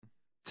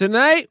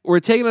Tonight,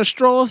 we're taking a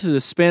stroll through the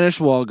Spanish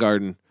wall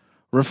garden,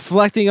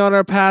 reflecting on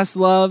our past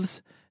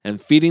loves and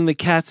feeding the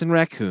cats and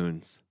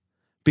raccoons.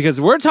 Because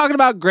we're talking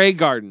about Grey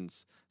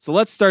Gardens. So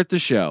let's start the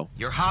show.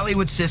 Your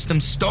Hollywood system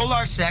stole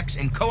our sex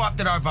and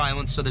co-opted our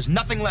violence, so there's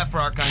nothing left for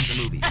our kinds of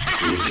movies.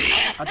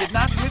 I did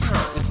not hit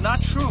her. It's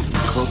not true.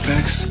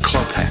 Klopex?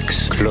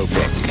 Klopex.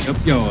 Klopex.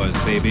 Up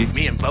yours, baby.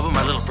 Me and Bubba,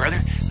 my little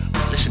brother,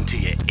 listen to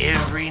you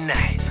every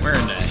night. Where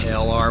in the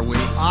hell are we?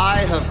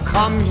 I have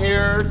come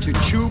here to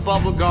chew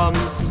bubblegum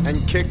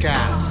and kick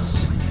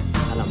ass.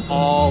 And I'm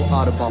all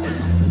out of bubblegum.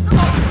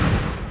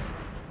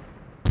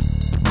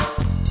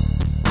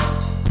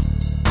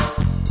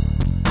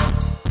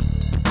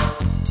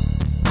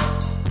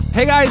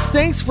 Hey guys,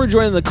 thanks for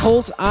joining the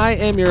cult. I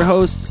am your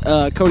host,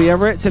 Cody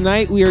Everett.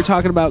 Tonight we are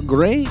talking about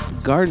Grey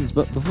Gardens.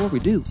 But before we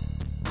do,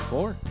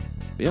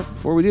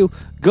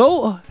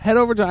 go head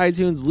over to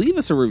iTunes, leave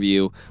us a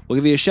review. We'll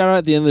give you a shout out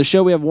at the end of the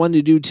show. We have one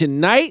to do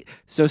tonight,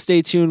 so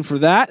stay tuned for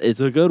that. It's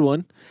a good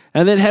one.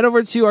 And then head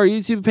over to our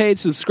YouTube page,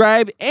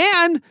 subscribe,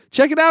 and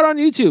check it out on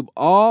YouTube.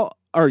 On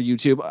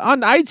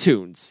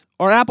iTunes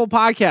or Apple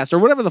Podcast or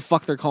whatever the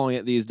fuck they're calling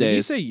it these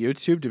days. Did you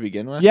say YouTube to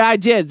begin with? Yeah, I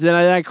did. Then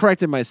I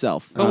corrected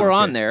myself. But we're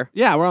on there.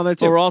 Yeah, we're on there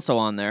too. But we're also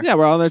on there. Yeah,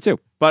 we're on there too.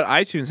 But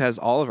iTunes has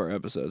all of our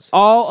episodes.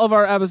 All of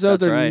our episodes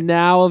That's are right.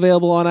 now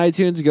available on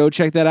iTunes. Go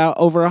check that out.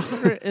 Over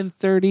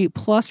 130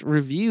 plus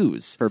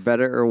reviews. For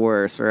better or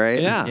worse, right?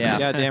 Yeah.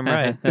 Yeah, damn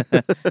right.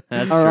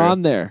 That's Are true.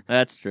 on there.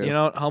 That's true. You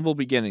know, humble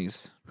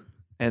beginnings.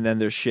 And then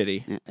they're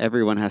shitty. Yeah,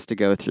 everyone has to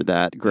go through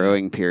that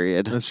growing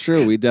period. That's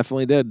true. We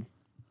definitely did.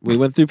 We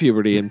went through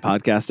puberty in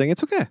podcasting.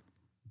 It's okay.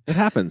 It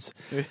happens.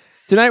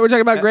 Tonight we're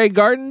talking about Grey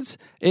Gardens.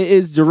 It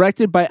is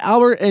directed by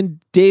Albert and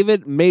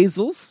David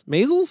Maysles.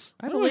 Maysles?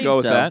 I don't believe go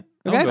with so. that.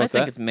 Okay. I'll go I with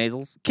think that. it's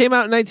Maisels. Came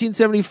out in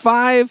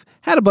 1975.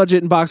 Had a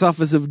budget and box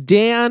office of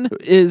Dan.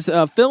 Is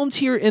filmed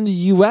here in the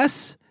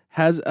U.S.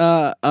 Has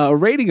a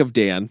rating of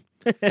Dan.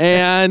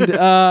 And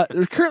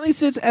currently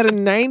sits at a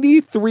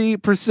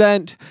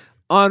 93%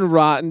 on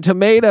Rotten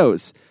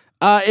Tomatoes.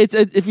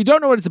 If you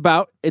don't know what it's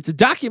about, it's a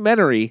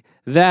documentary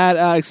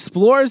that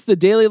explores the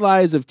daily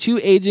lives of two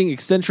aging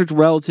eccentric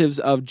relatives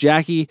of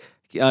Jackie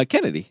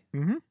Kennedy.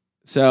 Mm-hmm.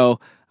 So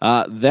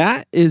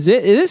that is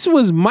it. This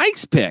was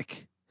Mike's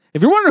pick.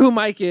 If you're wondering who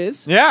Mike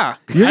is, Yeah.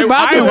 You're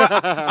about to-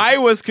 I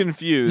was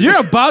confused. you're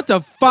about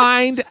to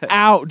find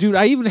out. Dude,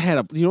 I even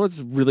had you know what's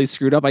really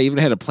screwed up? I even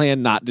had a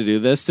plan not to do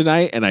this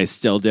tonight, and I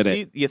still did it.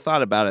 See, you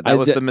thought about it. That I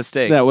was did- the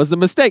mistake. That was the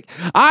mistake.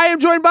 I am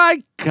joined by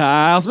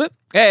Kyle Smith,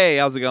 Hey,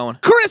 how's it going?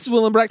 Chris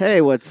Willenbrecht,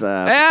 Hey, what's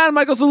up? and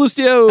Michael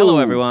Salustio. Hello,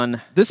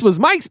 everyone. This was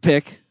Mike's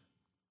pick.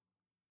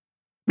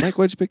 Mike,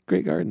 why'd you pick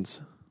Grey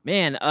Gardens?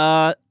 Man,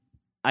 I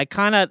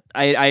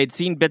had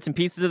seen bits and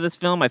pieces of this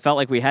film. I felt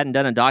like we hadn't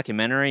done a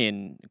documentary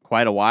in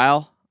quite a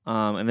while.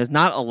 And there's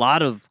not a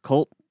lot of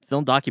cult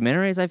film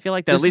documentaries, I feel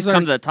like, that This at least is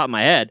come to the top of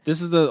my head.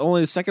 This is the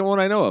only second one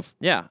I know of.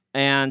 Yeah.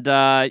 And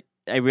I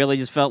really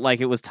just felt like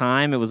it was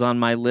time. It was on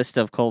my list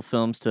of cult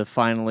films to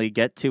finally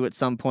get to at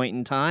some point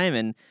in time,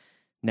 and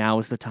now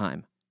is the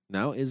time.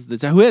 Now is the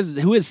time.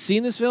 Who has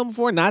seen this film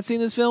before? Not seen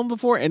this film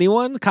before?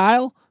 Anyone?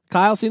 Kyle?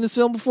 Kyle seen this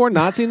film before?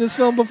 Not seen this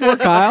film before?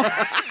 Kyle?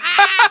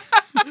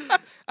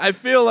 I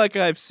feel like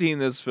I've seen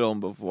this film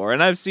before,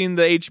 and I've seen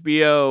the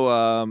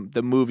HBO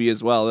the movie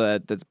as well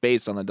that's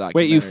based on the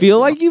documentary. Wait, you feel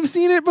as well. like you've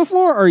seen it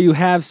before, or you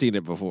have seen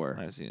it before?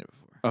 I've seen it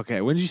before.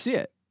 Okay, when did you see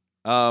it?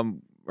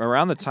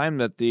 Around the time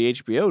that the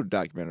HBO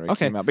documentary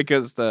Okay. came out,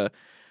 because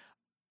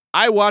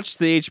I watched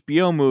the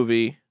HBO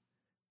movie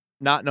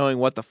not knowing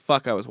what the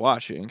fuck I was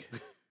watching,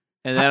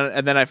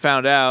 and then I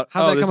found out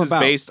How'd that this come is about?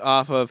 based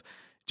off of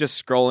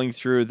just scrolling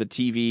through the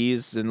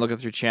TVs and looking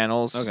through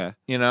channels. Okay.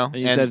 You know, And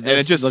you said it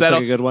this just looks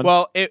settled. like a good one?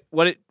 Well,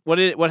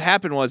 what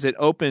happened was it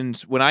opened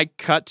when I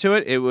cut to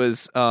it. It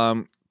was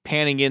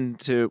panning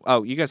into.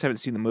 Oh, you guys haven't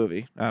seen the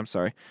movie. I'm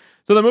sorry.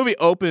 So the movie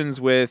opens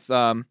with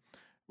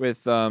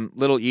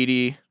little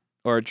Edie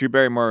or Drew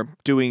Barrymore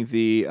doing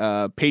the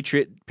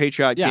patriot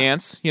Yeah.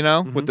 dance, you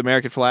know, with the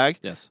American flag.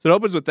 Yes. So it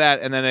opens with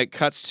that, and then it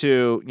cuts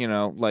to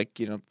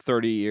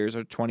 30 years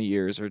or 20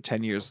 years or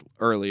 10 years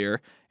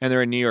earlier, and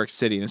they're in New York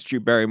City, and it's Drew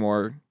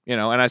Barrymore,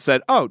 and I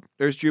said, oh,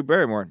 there's Drew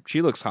Barrymore.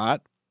 She looks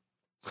hot,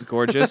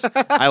 gorgeous.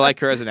 I like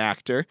her as an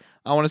actor.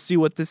 I want to see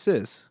what this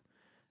is.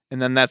 And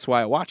then that's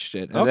why I watched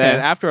it. And then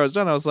after I was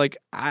done, I was like,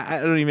 I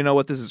don't even know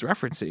what this is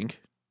referencing.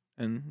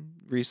 And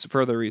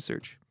further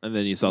research. And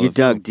then you saw You the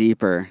film. dug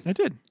deeper. I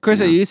did. Chris,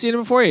 have you seen it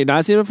before? You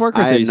not seen it before?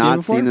 Chris, I have had you seen it not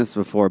before? seen this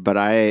before, but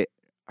I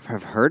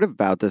have heard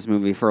about this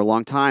movie for a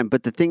long time.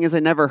 But the thing is, I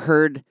never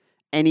heard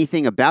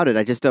anything about it.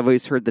 I just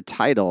always heard the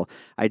title.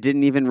 I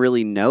didn't even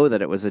really know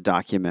that it was a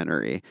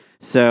documentary.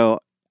 So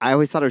I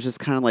always thought it was just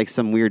kind of like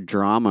some weird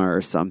drama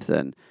or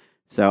something.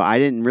 So I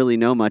didn't really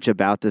know much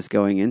about this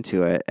going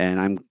into it, and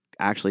I'm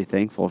actually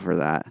thankful for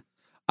that.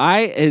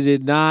 I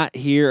did not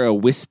hear a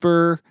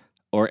whisper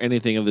or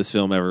anything of this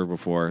film ever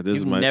before. This You've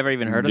is my never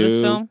even heard of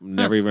this film?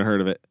 Never even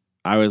heard of it.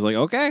 I was like,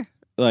 okay,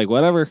 like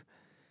whatever.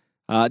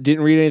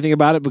 Didn't read anything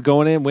about it, but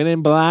went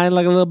in blind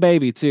like a little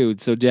baby too.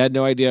 So had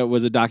no idea it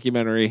was a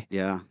documentary.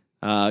 Yeah.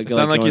 It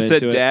sounded like you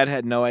said Dad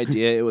had no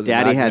idea it was.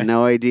 Daddy had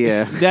no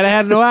idea. Dad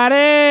had no idea.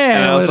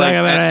 And I was like,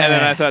 and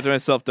then I thought to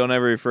myself, don't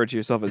ever refer to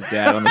yourself as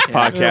Dad on this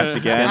podcast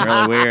again.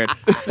 Really weird.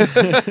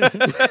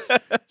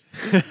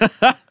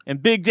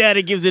 And Big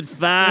Daddy gives it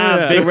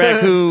 5 big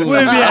raccoons.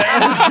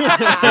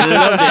 I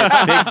loved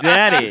it. Big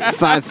Daddy.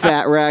 5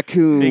 fat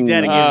raccoons. Big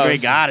Daddy gives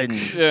great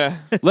gardens. Yeah.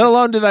 Let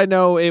alone did I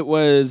know it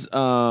was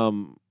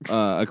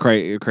a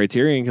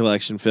Criterion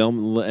Collection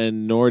film,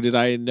 and nor did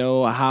I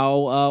know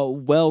how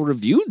well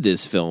reviewed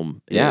this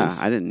film is. Yeah,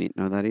 I didn't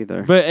know that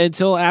either. But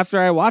until after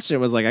I watched it, I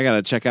was like, I got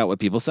to check out what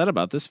people said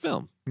about this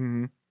film.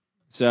 Mm-hmm.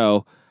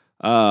 So,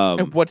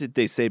 and what did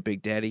they say,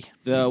 Big Daddy?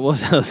 that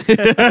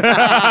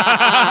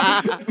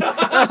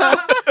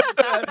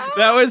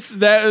was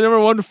number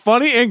one,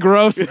 funny and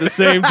gross at the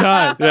same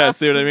time. Yeah,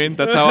 see what I mean?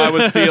 That's how I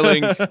was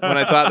feeling when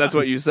I thought that's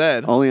what you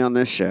said. Only on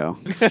this show.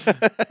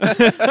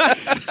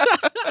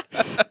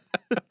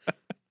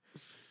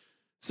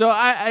 So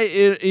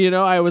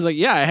I was like,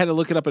 yeah, I had to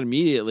look it up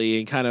immediately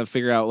and kind of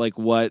figure out like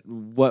what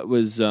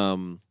was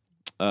so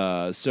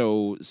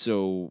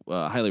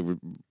highly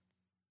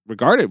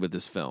regarded with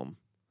this film.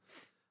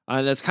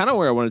 And that's kind of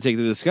where I want to take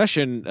the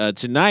discussion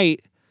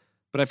tonight.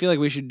 But I feel like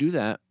we should do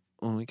that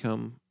when we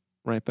come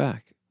right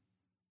back.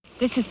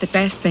 This is the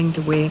best thing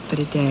to wear for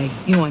the day.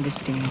 You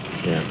understand?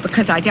 Yeah.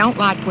 Because I don't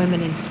like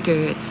women in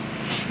skirts.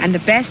 And the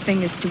best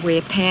thing is to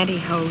wear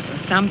pantyhose or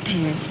some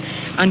pants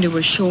under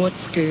a short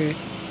skirt,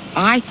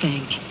 I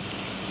think.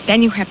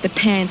 Then you have the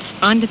pants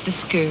under the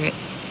skirt.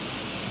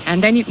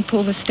 And then you can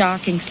pull the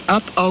stockings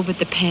up over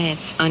the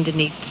pants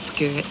underneath the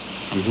skirt.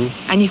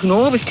 Mm-hmm. And you can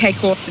always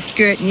take off the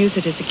skirt and use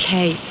it as a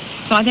cape.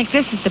 So I think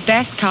this is the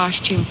best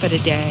costume for the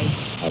day.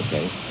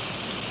 Okay.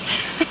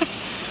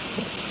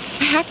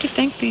 I have to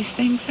think these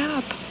things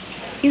up,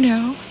 you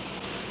know.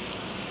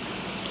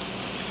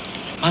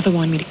 Mother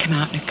wanted me to come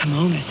out in a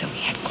kimono, so we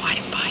had quite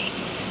a fight.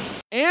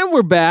 And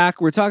we're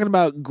back. We're talking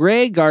about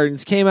Grey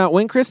Gardens. Came out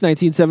when, Chris?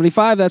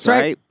 1975. That's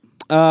right.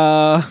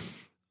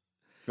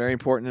 Very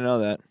important to know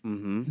that.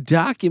 Mm-hmm.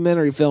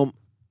 Documentary film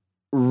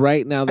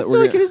right now that I feel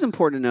like it is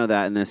important to know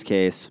that in this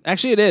case.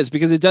 Actually, it is,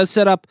 because it does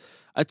set up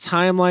a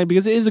timeline,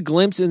 because it is a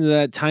glimpse into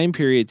that time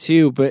period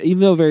too. But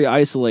even though very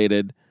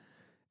isolated,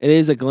 it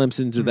is a glimpse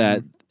into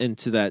that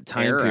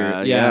time Era,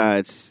 period.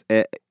 Yeah,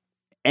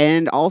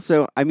 and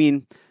also, I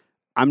mean,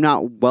 I'm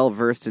not well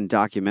versed in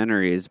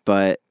documentaries,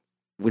 but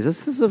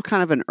this is a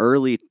kind of an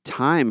early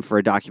time for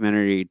a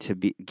documentary to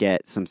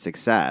get some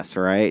success,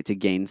 right? To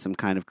gain some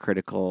kind of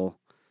critical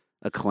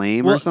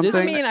acclaim or something.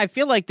 I mean, I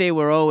feel like they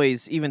were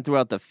always, even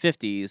throughout the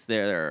 50s,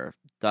 there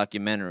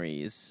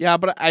documentaries. Yeah,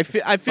 but I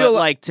feel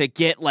like to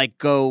get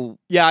go.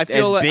 Yeah, I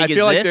feel as big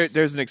like as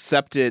there's an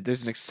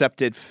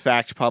accepted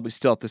fact probably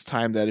still at this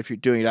time that if you're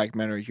doing a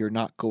documentary, you're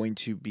not going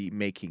to be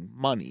making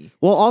money.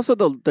 Well, also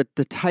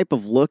the type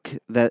of look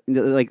that,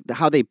 like,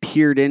 how they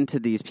peered into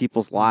these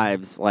people's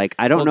lives, like,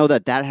 I don't know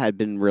that had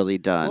been really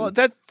done. Well,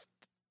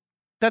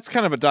 that's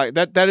kind of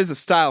that is a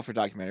style for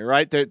documentary,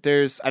 right?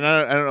 There's I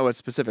don't know what it's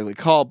specifically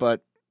called,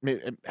 but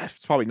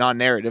it's probably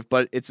non-narrative,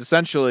 but it's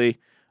essentially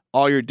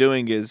all you're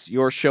doing is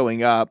you're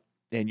showing up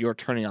and you're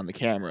turning on the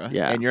camera,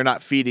 and you're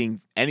not feeding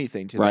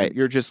anything to them.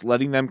 You're just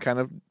letting them kind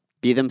of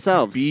be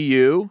themselves, be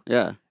you.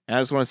 Yeah. And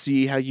I just want to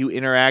see how you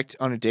interact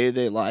on a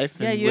day-to-day life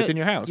within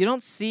your house. You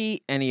don't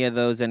see any of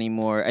those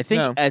anymore. I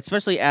think,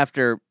 especially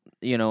after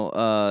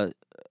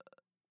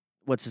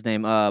what's his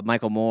name,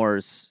 Michael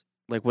Moore's,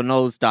 like when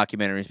those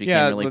documentaries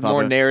became really popular,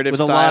 more narrative with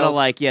styles. a lot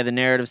of the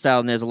narrative style,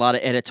 and there's a lot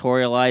of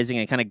editorializing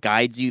and kind of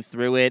guides you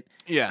through it.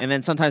 Yeah. And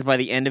then sometimes by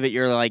the end of it,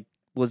 you're like,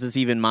 was this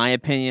even my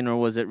opinion, or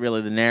was it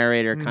really the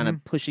narrator kind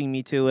of pushing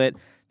me to it?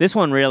 This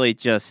one really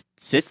just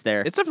sits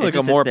there. It's definitely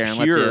like a more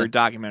pure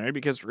documentary,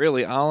 because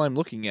really all I'm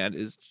looking at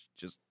is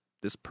just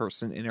this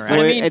person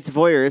interacting. It's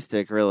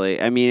voyeuristic,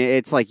 really. I mean,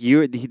 it's like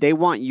they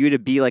want you to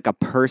be like a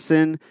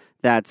person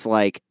that's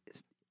like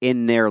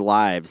in their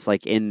lives,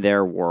 like in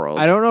their world.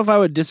 I don't know if I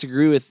would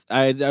disagree with.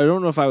 I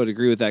don't know if I would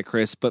agree with that,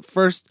 Chris. But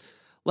first,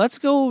 let's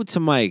go to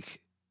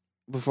Mike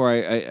before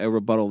I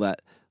rebuttal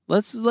that.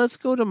 Let's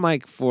go to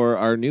Mike for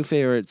our new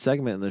favorite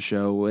segment in the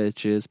show,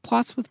 which is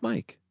Plots with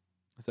Mike.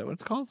 Is that what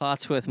it's called?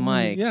 Plots with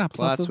Mike. Yeah,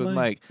 Plots with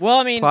Mike. Well,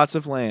 I mean, Plots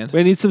of Land.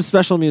 We need some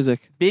special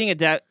music. Being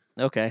a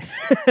okay.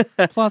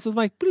 Plots with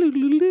Mike.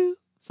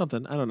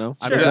 Something. I don't know.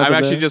 Sure. I'm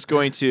actually just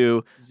going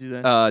to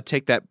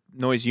take that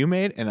noise you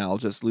made, and I'll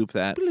just loop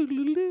that.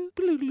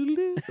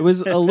 It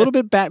was a little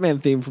bit Batman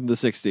theme from the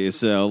 60s,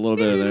 so a little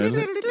bit of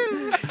there.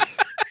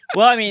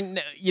 Well, I mean,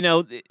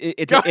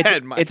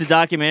 it's a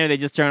documentary. They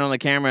just turn on the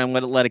camera and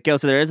let it go.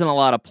 So there isn't a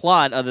lot of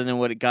plot other than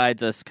what it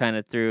guides us kind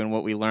of through and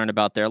what we learn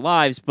about their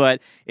lives.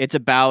 But it's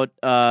about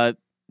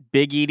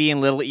Big Edie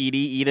and Little Edie,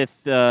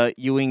 Edith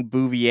Ewing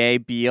Bouvier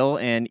Beale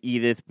and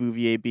Edith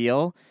Bouvier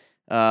Beale.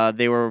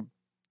 They were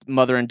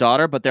mother and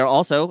daughter, but they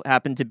also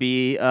happened to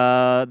be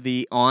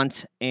the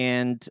aunt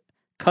and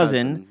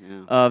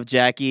cousin of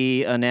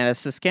Jackie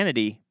Onassis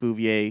Kennedy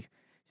Bouvier.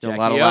 She had a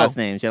lot of last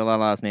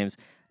names.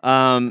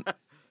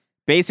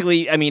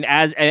 basically, I mean,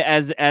 as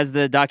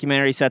the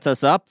documentary sets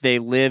us up, they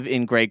live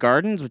in Grey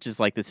Gardens, which is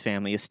like this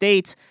family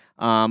estate.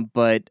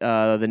 But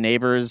the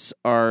neighbors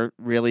are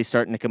really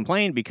starting to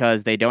complain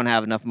because they don't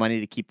have enough money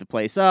to keep the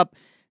place up.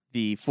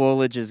 The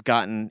foliage has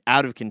gotten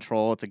out of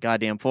control. It's a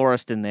goddamn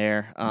forest in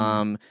there.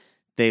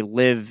 They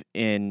live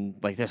in,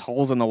 like, there's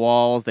holes in the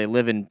walls. They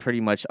live in pretty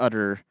much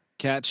utter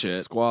cat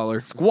shit.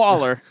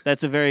 Squalor.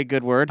 That's a very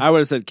good word. I would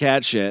have said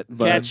cat shit.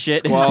 But cat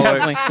shit is squalor,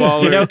 definitely.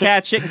 squalor. You know,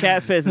 cat shit and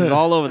cat piss is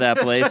all over that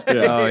place.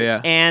 Oh,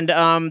 yeah. And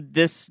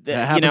this,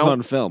 that happens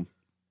on film.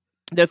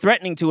 They're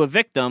threatening to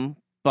evict them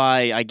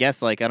by, I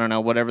guess, like, I don't know,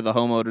 whatever the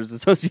homeowners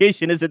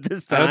association is at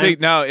this time. I don't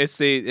think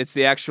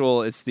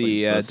it's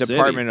the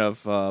Department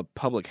of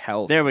Public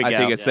Health. There we go. I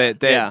think it's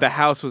the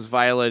house was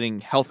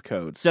violating health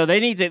codes. So they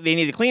need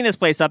to clean this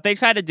place up. They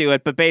try to do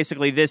it, but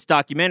basically this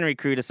documentary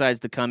crew decides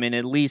to come in,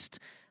 at least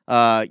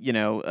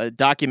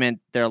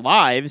document their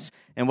lives,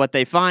 and what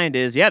they find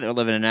is they're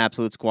living in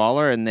absolute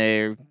squalor, and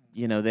they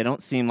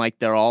don't seem like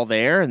they're all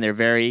there, and they're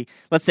very,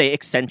 let's say,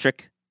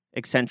 eccentric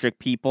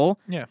people.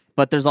 Yeah.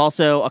 But there's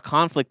also a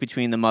conflict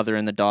between the mother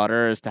and the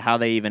daughter as to how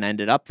they even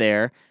ended up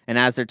there. And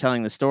as they're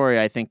telling the story,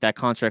 I think that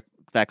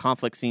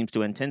conflict seems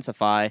to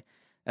intensify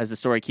as the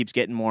story keeps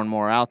getting more and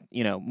more out,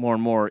 more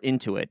and more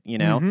into it,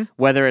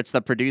 Whether it's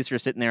the producer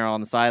sitting there on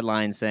the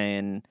sideline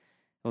saying,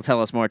 well,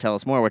 tell us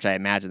more, which I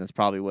imagine that's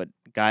probably what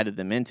guided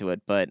them into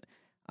it. But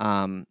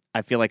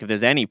I feel like if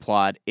there's any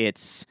plot,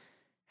 it's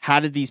how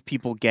did these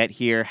people get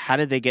here? How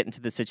did they get into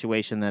the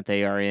situation that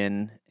they are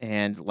in?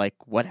 And, like,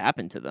 what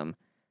happened to them?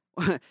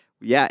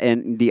 Yeah,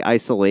 and the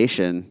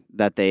isolation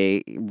that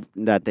they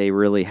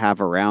really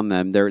have around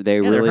them. They're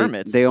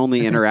hermits. They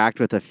only interact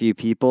with a few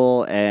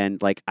people,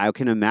 and, like, I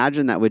can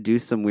imagine that would do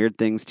some weird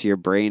things to your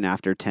brain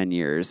after 10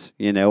 years,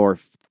 or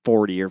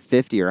 40 or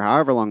 50 or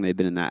however long they've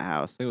been in that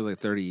house. I think it was like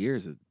 30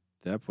 years at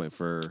that point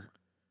for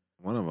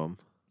one of them.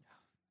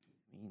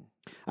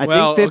 I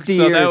think 50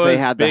 years they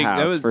had the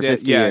house for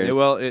 50 years.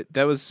 Well,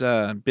 that was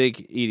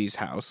Big Edie's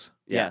house.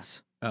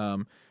 Yes.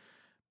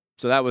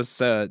 So that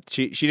was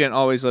she didn't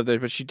always live there,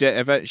 but she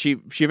did. She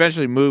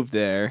eventually moved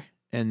there,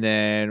 and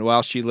then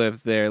while she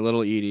lived there,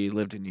 little Edie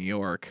lived in New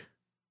York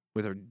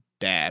with her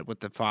dad,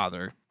 with the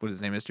father. What is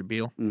his name, Mr.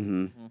 Beale?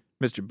 Mm-hmm.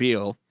 Mr.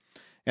 Beale,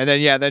 and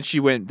then she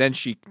went. Then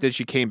she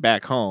came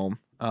back home.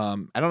 I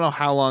don't know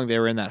how long they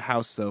were in that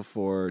house though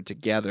for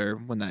together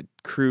when that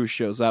crew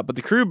shows up. But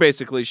the crew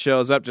basically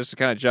shows up just to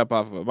kind of jump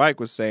off of what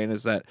Mike was saying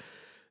is that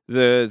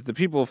the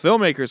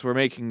filmmakers were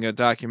making a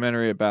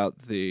documentary about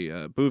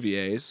the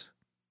Bouviers.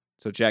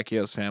 So Jackie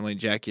O's family.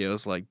 Jackie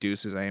O's like,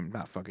 deuces, I am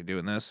not fucking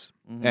doing this.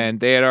 Mm-hmm. And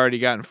they had already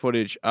gotten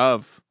footage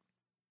of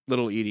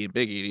little Edie and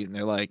Big Edie, and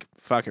they're like,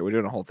 fuck it, we're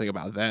doing a whole thing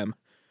about them.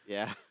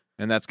 Yeah.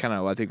 And that's kind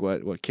of, I think,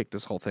 what kicked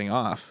this whole thing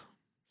off.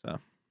 So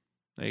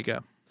there you go.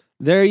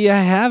 There you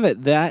have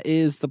it. That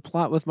is the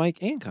plot with Mike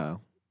and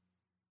Kyle.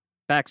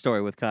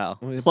 Backstory with Kyle.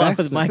 Plot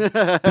with Mike.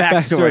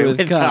 Backstory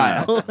with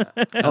Kyle.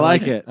 I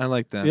like it. I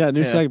like that. Yeah,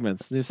 new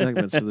segments for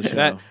the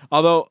show.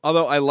 Although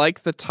I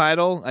like the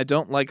title, I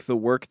don't like the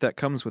work that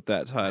comes with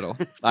that title.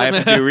 I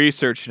have to do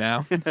research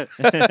now.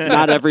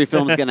 Not every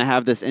film's going to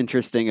have this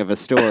interesting of a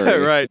story.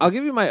 Right. I'll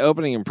give you my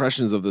opening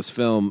impressions of this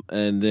film,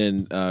 and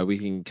then we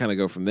can kind of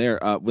go from there.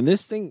 When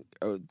this thing,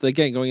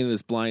 again, going into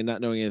this blind, not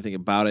knowing anything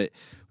about it,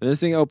 when this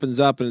thing opens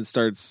up and it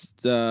starts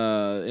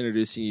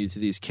introducing you to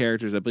these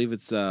characters, I believe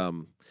it's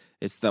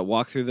that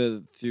walk through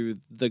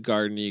the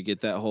garden. You get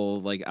that whole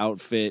like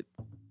outfit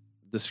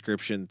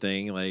description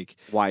thing, like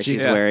why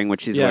she's wearing what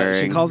she's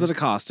wearing. She calls it a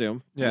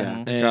costume.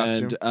 Yeah.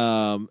 And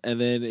and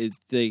then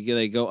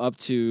they go up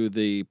to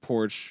the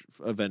porch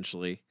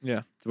eventually.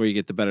 Yeah, where you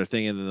get the better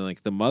thing, and then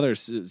like the mother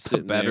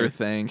sitting better there,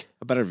 thing,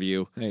 a better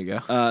view. There you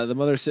go. The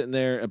mother sitting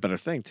there, a better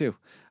thing too.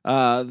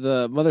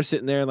 The mother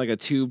sitting there in like a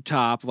tube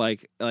top,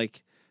 like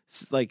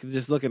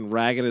just looking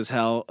ragged as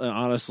hell,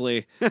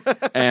 honestly.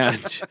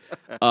 And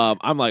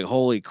I'm like,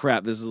 holy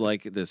crap, this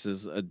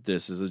is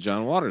a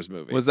John Waters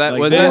movie. Was that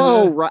like, was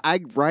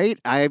this? Right?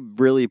 I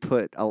really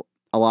put a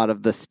lot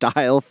of the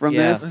style from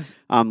this.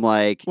 I'm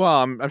like,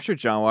 well, I'm sure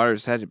John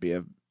Waters had to be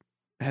a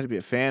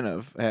fan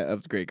of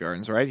the Grey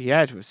Gardens, right? He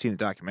had to have seen the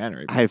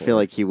documentary before. I feel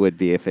like he would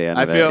be a fan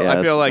of it.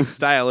 I feel like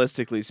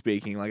stylistically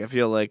speaking, like I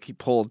feel like he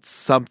pulled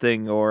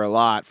something or a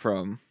lot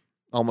from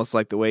almost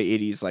like the way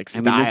Edie's like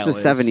style. I mean, this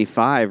is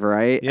 75,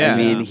 right? Yeah. I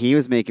mean, he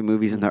was making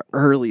movies in the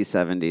early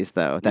 70s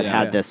though that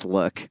had this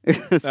look.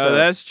 So,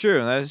 that's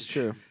true. That is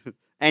true.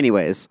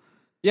 Anyways,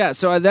 yeah.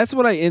 So that's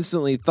what I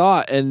instantly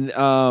thought, and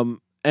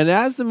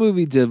as the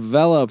movie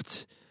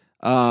developed,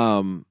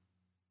 you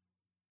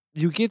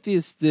get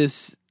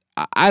this.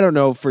 I don't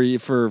know,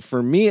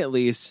 for me at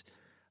least,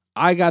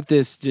 I got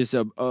this just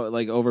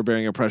like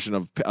overbearing impression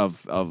of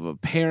a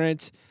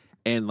parent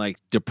and like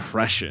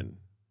depression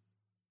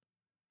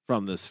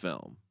from this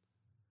film.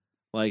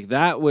 Like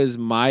that was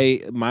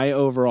my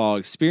overall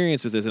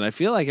experience with this, and I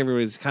feel like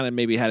everybody's kind of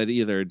maybe had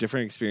either a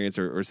different experience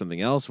or something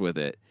else with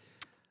it.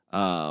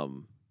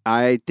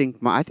 I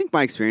think my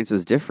experience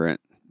was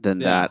different than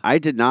that. I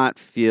did not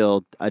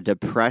feel a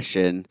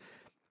depression.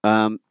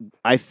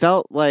 I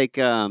felt like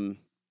I'm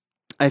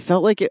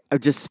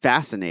just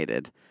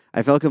fascinated.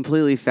 I felt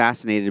completely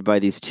fascinated by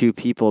these two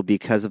people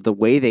because of the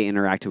way they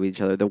interacted with each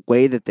other, the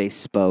way that they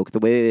spoke, the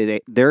way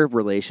their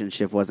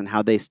relationship was, and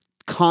how they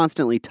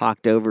constantly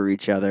talked over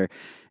each other.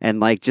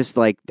 And I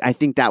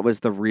think that was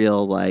the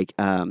real I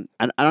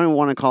don't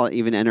want to call it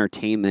even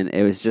entertainment.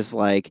 It was just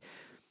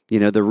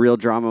the real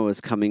drama was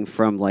coming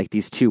from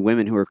these two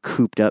women who were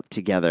cooped up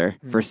together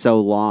for so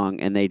long,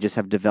 and they just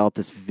have developed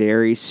this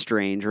very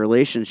strange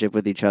relationship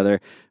with each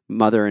other,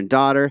 mother and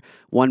daughter.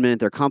 One minute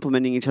they're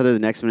complimenting each other, the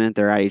next minute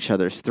they're at each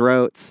other's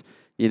throats.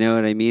 You know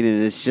what I mean?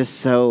 And it's just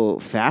so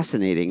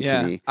fascinating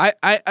to me. I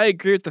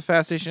agree with the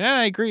fascination, and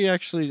I agree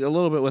actually a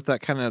little bit with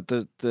that kind of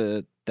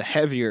the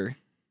heavier,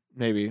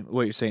 maybe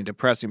what you're saying,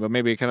 depressing, but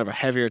maybe kind of a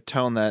heavier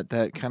tone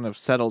that kind of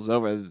settles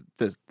over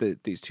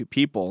these two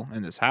people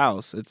in this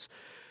house.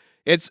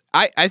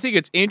 I think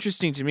it's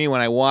interesting to me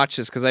when I watch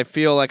this because I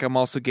feel like I'm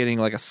also getting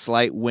a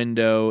slight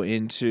window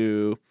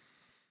into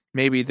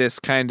maybe this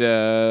kind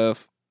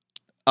of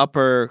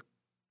upper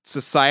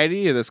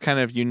society, or this kind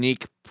of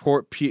unique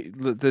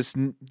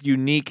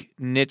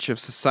niche of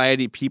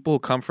society, people who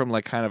come from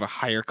kind of a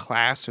higher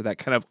class, or that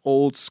kind of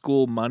old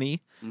school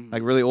money,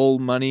 really old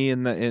money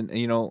in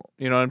you know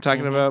what I'm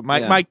talking about.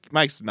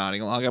 Mike's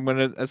nodding along. I'm going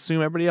to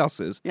assume everybody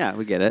else is. Yeah,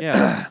 we get it.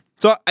 Yeah.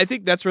 So I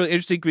think that's really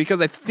interesting because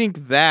I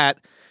think that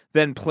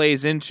then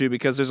plays into,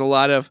 because there's a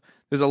lot of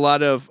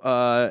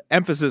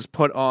emphasis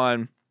put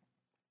on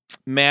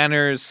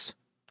manners,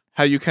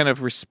 how you kind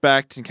of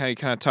respect and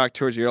kind of talk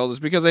towards your elders,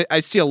 because I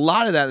see a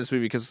lot of that in this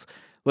movie, because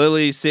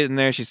Lily's sitting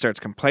there, she starts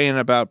complaining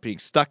about being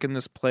stuck in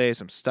this place.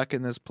 I'm stuck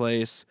in this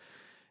place.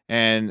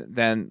 And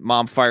then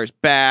mom fires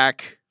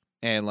back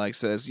and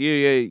says,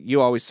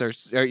 you always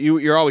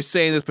you're always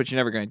saying this, but you're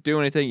never going to do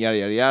anything, yada,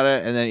 yada,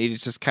 yada. And then Edie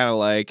just kind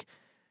of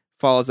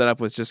follows that up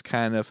with just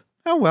kind of,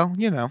 oh, well,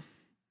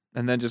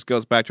 and then just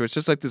goes back to it. It's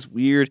just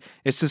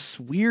this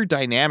weird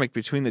dynamic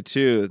between the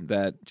two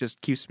that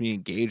just keeps me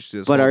engaged.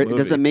 Does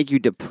it make you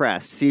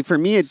depressed? See, for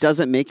me, it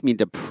doesn't make me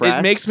depressed.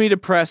 It makes me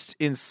depressed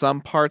in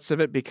some parts of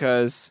it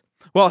because,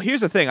 well,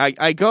 here's the thing.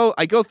 I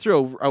go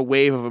through a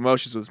wave of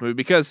emotions with this movie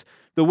because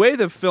the way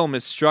the film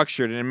is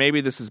structured, and maybe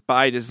this is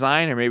by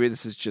design or maybe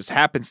this is just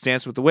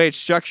happenstance, but the way it's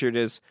structured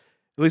is,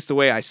 at least the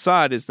way I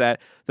saw it, is that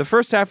the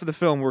first half of the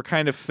film we're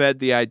kind of fed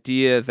the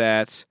idea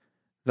that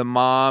the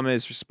mom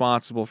is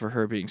responsible for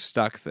her being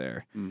stuck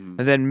there. Mm-hmm.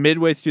 And then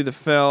midway through the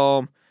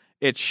film,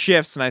 it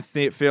shifts, and I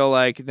feel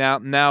like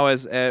now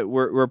as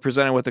we're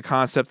presented with the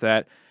concept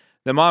that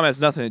the mom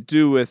has nothing to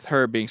do with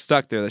her being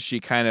stuck there, that she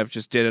kind of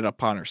just did it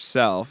upon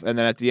herself. And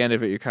then at the end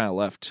of it, you're kind of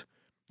left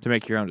to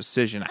make your own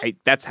decision.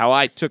 That's how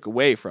I took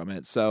away from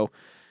it. So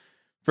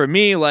for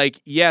me,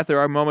 there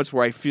are moments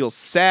where I feel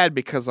sad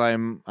because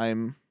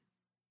I'm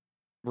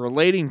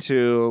relating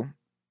to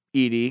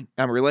Edie.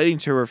 I'm relating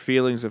to her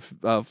feelings of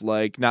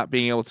not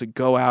being able to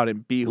go out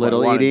and be who I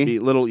want to be,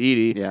 little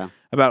Edie. Yeah.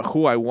 About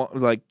who I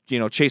want,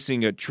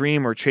 chasing a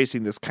dream or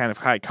chasing this kind of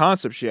high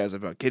concept she has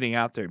about getting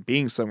out there and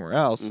being somewhere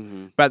else.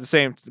 Mm-hmm. But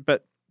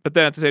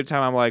then at the same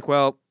time, I'm like,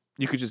 well,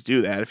 you could just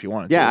do that if you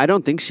wanted to. Yeah, I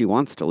don't think she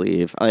wants to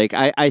leave. I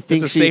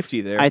think there's a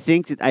safety there. I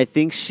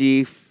think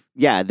she.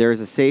 Yeah, there's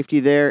a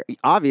safety there.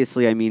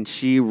 Obviously, I mean,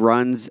 she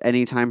runs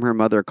anytime her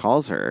mother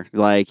calls her.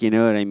 You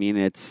know what I mean?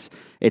 It's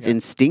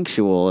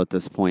instinctual at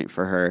this point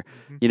for her.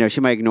 Mm-hmm.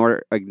 She might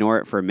ignore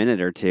it for a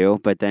minute or two,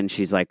 but then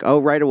she's like, "Oh,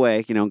 right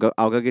away,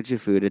 I'll go get you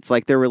food." It's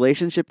their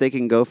relationship. They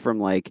can go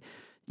from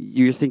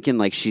you're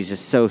thinking she's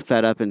just so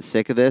fed up and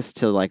sick of this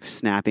to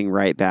snapping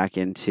right back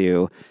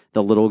into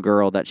the little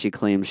girl that she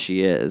claims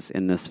she is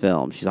in this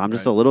film. I'm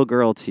just a little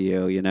girl to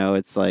you.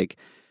 It's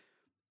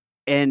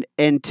And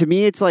to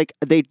me, it's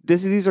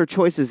these are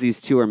choices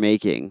these two are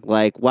making.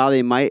 While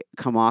they might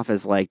come off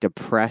as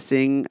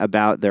depressing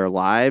about their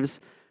lives,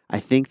 I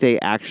think they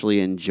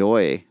actually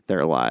enjoy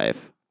their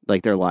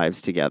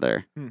lives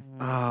together. Oh,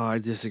 I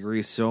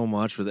disagree so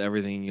much with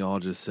everything you all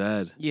just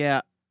said.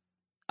 Yeah,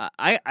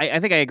 I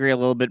think I agree a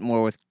little bit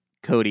more with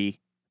Cody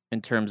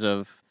in terms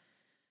of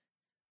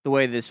the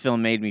way this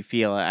film made me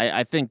feel.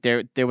 I think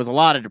there was a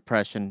lot of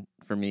depression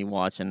for me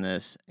watching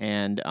this,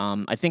 and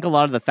I think a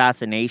lot of the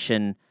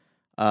fascination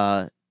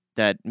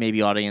that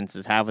maybe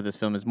audiences have with this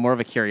film is more of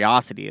a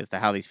curiosity as to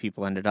how these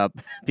people ended up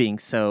being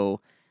so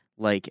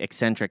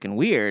eccentric and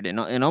weird,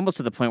 and almost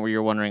to the point where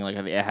you're wondering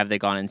have they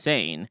gone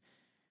insane?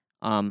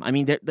 I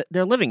mean,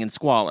 they're living in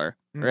squalor,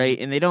 right?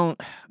 And they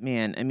don't.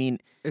 Man, I mean,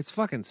 it's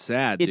fucking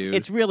sad, dude.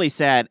 It's really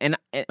sad, and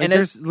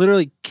there's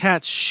literally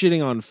cats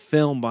shitting on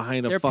film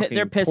behind a fucking.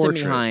 They're pissing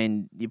portrait.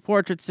 Behind the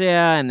portraits,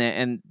 yeah,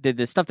 and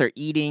the stuff they're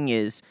eating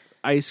is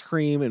ice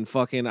cream and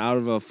fucking out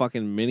of a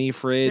fucking mini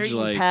fridge,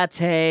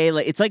 pate.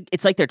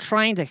 It's like they're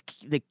trying to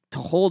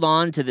hold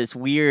on to this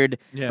weird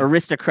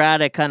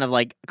aristocratic kind of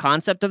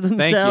concept of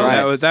themselves.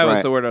 Thank you. That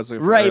was the word I was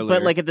looking for. Right,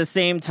 earlier. but at the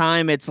same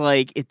time, it's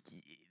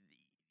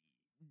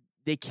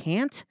they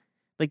can't.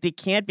 They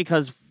can't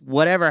because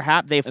whatever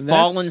happened, they've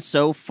fallen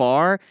so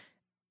far.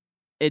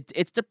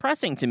 it's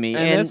depressing to me.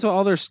 And that's what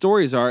all their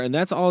stories are, and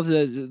that's all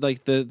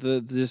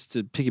the just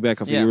to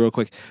piggyback off of you real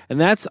quick, and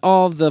that's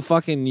all the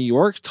fucking New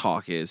York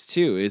talk is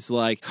too. It's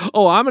like,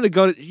 oh, I'm gonna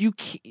go to you.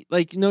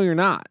 Like, no, you're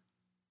not.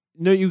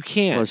 No, you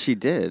can't. Well, she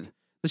did.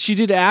 She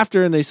did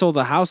after, and they sold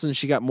the house, and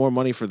she got more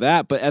money for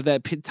that. But at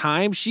that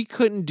time, she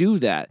couldn't do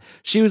that.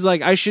 She was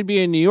like, I should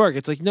be in New York.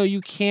 It's like, no, you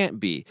can't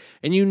be.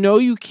 And you know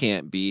you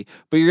can't be,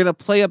 but you're going to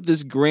play up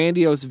this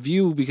grandiose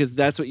view because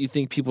that's what you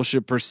think people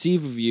should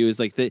perceive of you is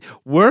like,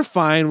 we're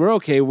fine, we're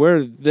okay,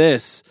 we're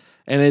this.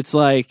 And it's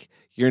like,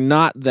 you're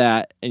not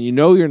that, and you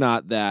know you're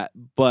not that,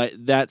 but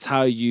that's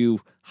how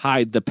you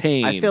hide the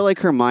pain. I feel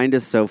like her mind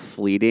is so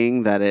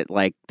fleeting that it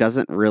like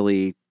doesn't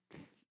really...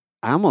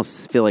 I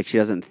almost feel like she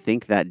doesn't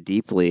think that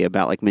deeply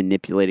about like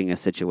manipulating a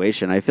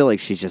situation. I feel like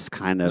she's just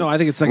kind of I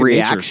think it's second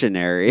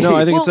reactionary. Nature. No,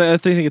 I think I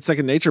think it's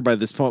second nature by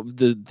this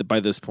point.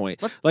 By this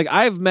point, like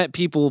I've met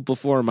people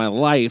before in my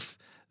life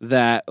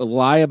that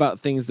lie about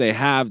things they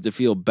have to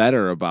feel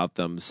better about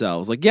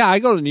themselves. Like, yeah, I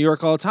go to New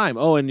York all the time.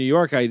 Oh, in New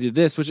York I did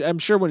this, which I'm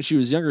sure when she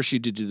was younger she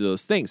did do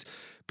those things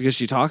because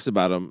she talks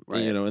about them,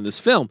 in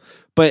this film.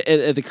 But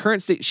at the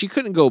current state, she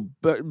couldn't go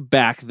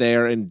back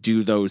there and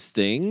do those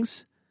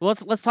things. Well,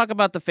 let's talk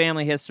about the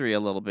family history a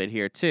little bit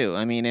here too.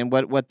 I mean, and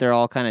what they're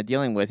all kind of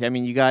dealing with. I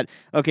mean, you got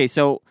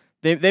so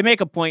they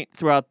make a point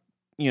throughout,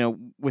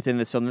 within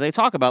this film that they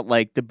talk about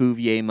like the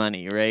Bouvier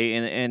money, right?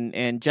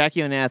 And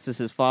Jackie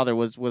Onassis' father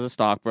was a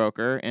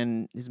stockbroker,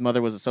 and his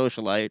mother was a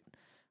socialite.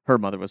 Her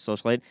mother was a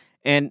socialite,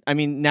 and I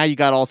mean, now you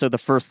got also the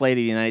First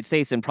Lady of the United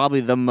States, and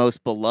probably the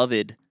most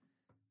beloved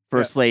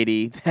First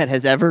Lady that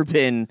has ever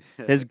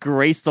has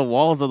graced the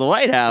walls of the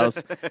White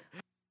House.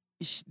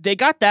 They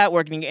got that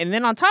working, and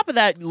then on top of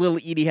that, Little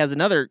Edie has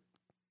another,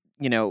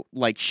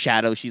 like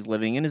shadow she's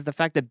living in is the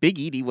fact that Big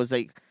Edie was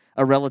a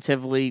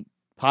relatively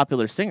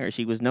popular singer.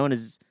 She was known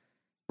as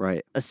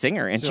a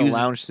singer, and she was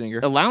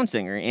a lounge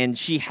singer, and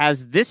she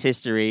has this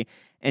history,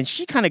 and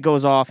she kind of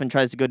goes off and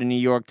tries to go to New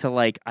York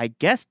to I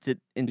guess to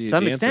in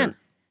some extent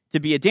to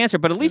be a dancer,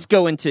 but at least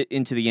go into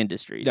the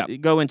industry,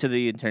 go into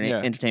the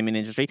entertainment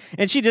industry,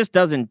 and she just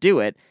doesn't do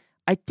it.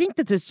 I think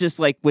that this just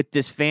like with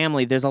this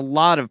family, there's a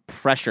lot of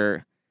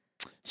pressure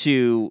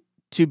to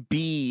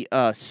be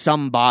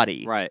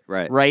somebody,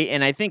 right,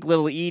 and I think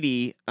Little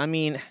Edie. I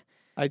mean,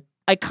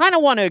 I kind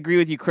of want to agree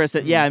with you, Chris.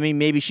 That I mean,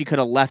 maybe she could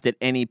have left at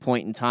any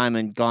point in time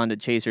and gone to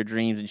chase her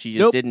dreams, and she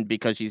just didn't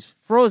because she's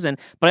frozen.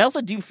 But I also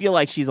do feel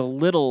like she's a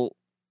little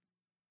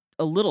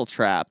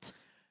trapped.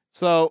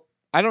 So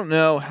I don't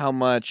know how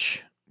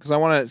much because I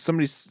want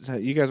to.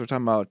 You guys were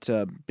talking about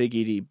Big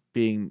Edie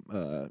being.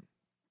 Were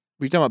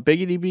you talking about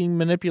Big Edie being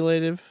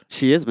manipulative?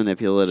 She is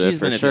manipulative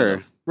for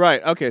sure.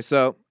 Right. Okay.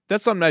 So.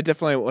 That's something I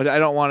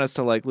don't want us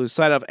to lose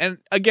sight of. And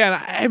again,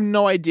 I have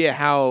no idea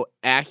how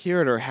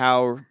accurate or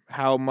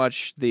how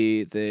much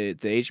the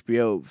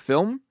HBO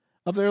film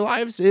of their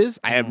lives is.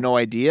 I have no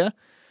idea.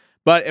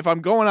 But if I'm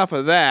going off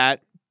of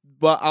that,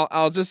 but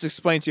I'll just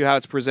explain to you how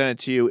it's presented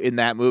to you in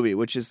that movie,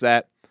 which is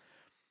that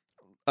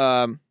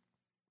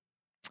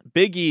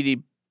Big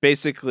Edie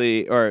Big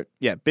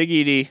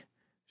Edie,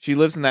 she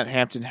lives in that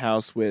Hampton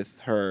house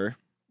with her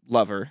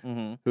lover,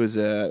 who is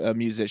a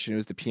musician, who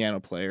is the piano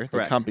player, the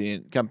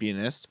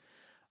accompanist.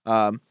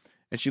 And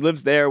she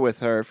lives there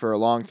with her for a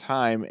long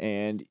time,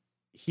 and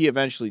he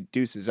eventually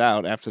deuces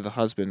out after the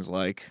husband's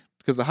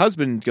because the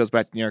husband goes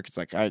back to New York, it's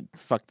like,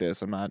 fuck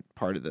this, I'm not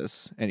part of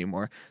this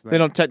anymore. Right. They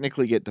don't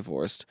technically get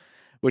divorced,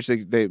 which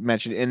they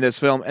mentioned in this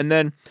film. And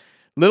then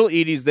Little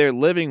Edie's there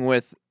living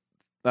with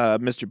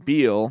Mr.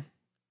 Beale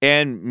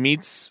and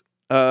meets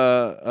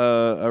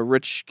a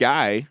rich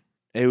guy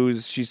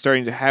she's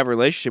starting to have a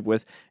relationship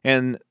with,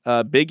 and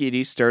Big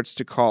Edie starts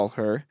to call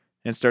her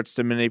and starts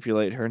to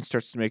manipulate her and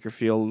starts to make her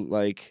feel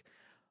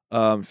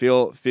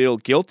feel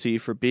guilty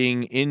for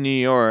being in New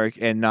York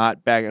and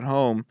not back at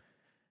home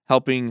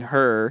helping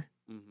her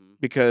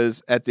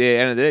because at the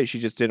end of the day she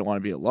just didn't want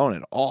to be alone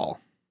at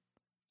all.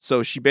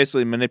 So she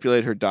basically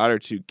manipulated her daughter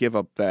to give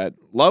up that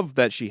love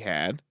that she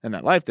had and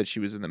that life that she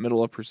was in the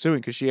middle of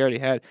pursuing because she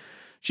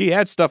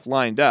had stuff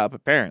lined up.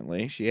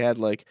 Apparently she had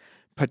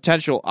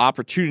potential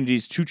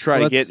opportunities to try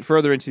to get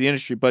further into the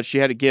industry, but she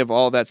had to give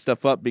all that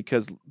stuff up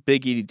because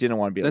Big Edie didn't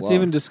want to be alone. That's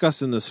even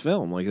discussed in this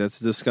film. That's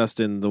discussed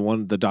in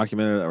the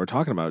documentary that we're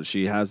talking about.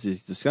 She has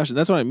these discussions.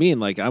 That's what I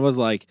mean. I was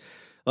like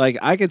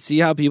I could see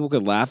how people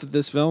could laugh at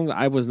this film.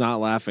 I was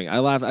not laughing.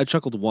 I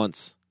chuckled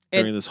once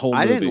during this whole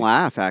movie. I didn't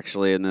laugh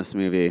actually in this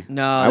movie.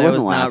 No, I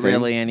wasn't laughing. Not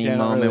really any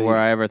moment where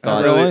I ever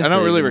thought. I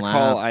don't really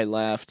recall I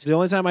laughed. The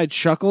only time I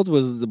chuckled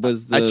was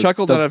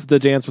the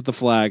dance with the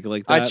flag.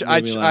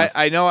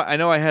 I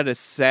know I had a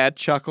sad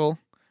chuckle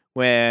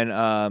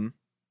when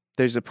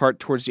there's a part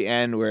towards the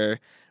end where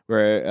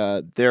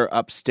they're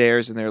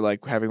upstairs and they're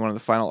having one of the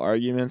final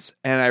arguments,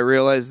 and I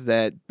realized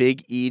that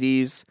Big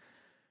Edie's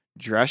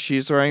dress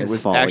she's wearing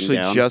was actually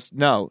down.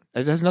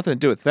 It has nothing to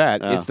do with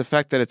that. It's the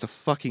fact that it's a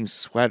fucking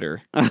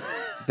sweater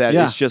that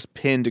is just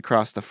pinned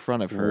across the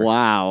front of her.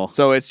 Wow.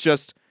 So it's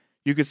just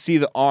you could see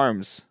the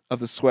arms of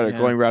the sweater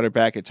going around her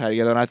back and tied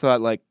together. And I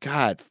thought, like,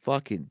 God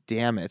fucking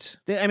damn it.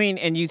 I mean,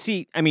 and you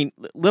see,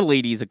 Little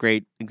Edie is a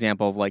great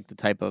example of like the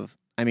type of,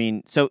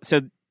 so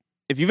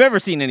if you've ever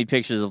seen any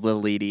pictures of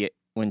Little Edie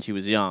when she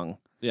was young,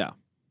 yeah,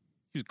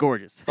 she was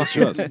gorgeous. Oh, she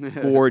was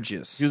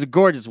gorgeous. She was a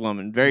gorgeous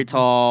woman, very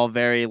tall,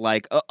 very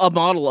like a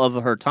model of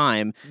her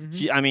time.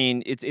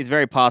 It's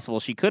very possible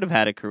she could have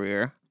had a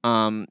career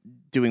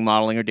doing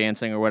modeling or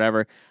dancing or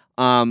whatever.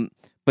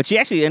 But she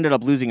actually ended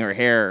up losing her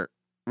hair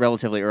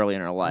relatively early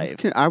in her life.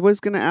 I was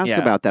going to ask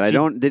about that.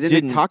 They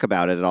didn't talk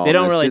about it at all. They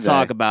don't really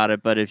talk about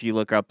it, but if you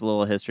look up a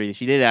little history,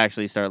 she did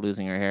actually start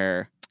losing her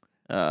hair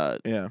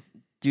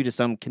due to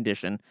some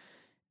condition.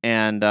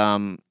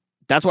 And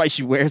that's why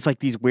she wears like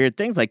these weird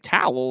things like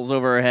towels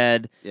over her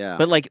head. Yeah.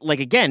 But like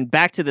again,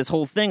 back to this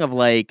whole thing of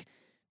like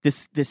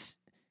this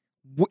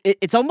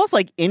it's almost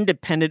like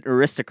independent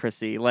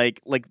aristocracy, like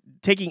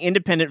taking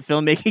independent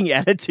filmmaking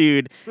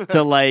attitude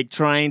to like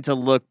trying to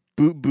look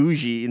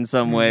bougie in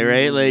some way,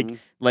 right?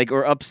 Like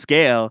or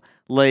upscale.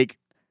 Like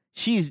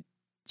she's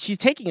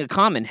taking a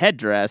common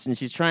headdress and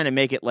she's trying to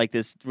make it like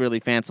this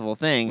really fanciful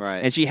thing. Right.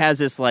 And she has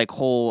this like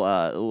whole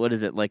what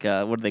is it, like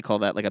what do they call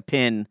that? Like a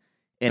pin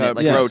in it,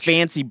 like brooch. a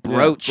fancy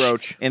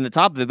brooch in the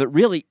top of it. But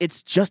really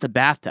it's just a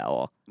bath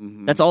towel.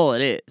 That's all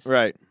it is.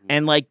 Right.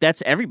 And like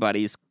that's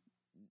everybody's,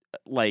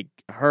 like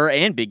her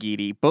and Big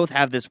Edie both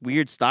have this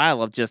weird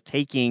style of just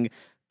taking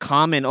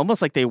common,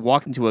 almost like they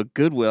walked into a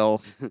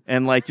Goodwill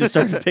and like just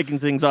started picking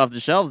things off the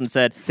shelves and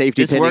said,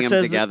 safety this pinning works them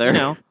as, together. You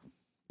know,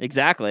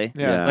 exactly.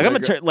 Yeah. Like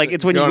I'm like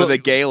it's when you Going go to the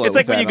gala. It's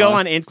like with when you that go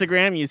on on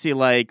Instagram, you see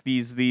like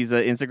these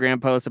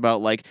Instagram posts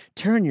about like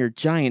turn your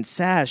giant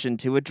sash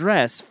into a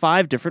dress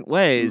 5 different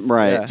ways.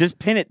 Right. Yeah. Just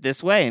pin it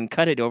this way and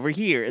cut it over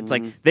here. It's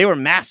like they were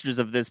masters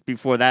of this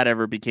before that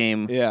ever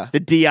became the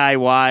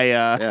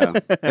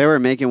DIY. They were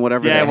making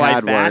whatever DIY they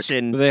had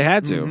fashion. work. They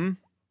had to.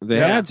 They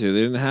had to.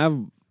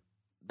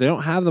 They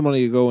don't have the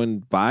money to go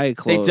and buy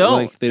clothes. They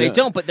don't. Like, they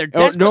don't. But they're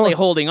desperately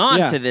holding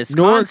on to this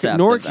concept.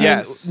 Nor of can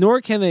that.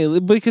 nor can they,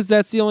 because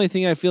that's the only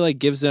thing I feel like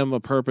gives them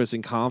a purpose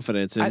and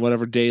confidence in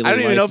whatever daily life I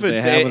don't even know if,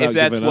 they have if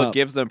that's giving what up.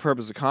 gives them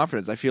purpose and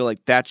confidence. I feel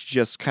like that's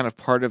just kind of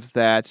part of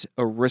that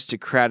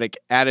aristocratic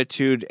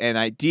attitude and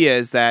idea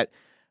is that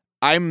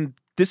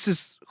this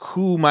is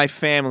who my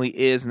family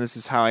is and this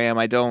is how I am.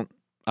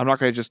 I'm not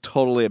going to just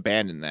totally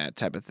abandon that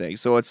type of thing.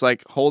 So it's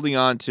like holding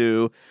on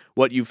to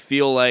what you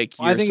feel like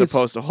you're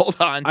supposed to hold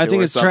on to. I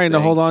think or it's trying to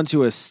something. hold on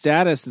to a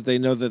status that they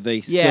know that they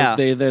still Yeah.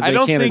 they I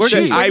don't can't think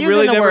achieve. I We're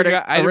really using the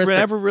word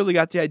never really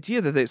got the idea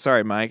that they.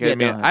 Sorry, Mike. Yeah, I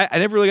mean, go ahead. I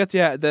never really got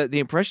the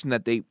impression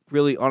that they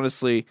really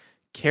honestly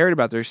cared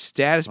about their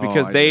status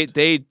because I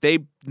they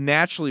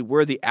naturally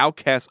were the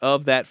outcasts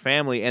of that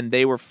family and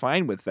they were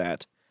fine with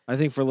that. I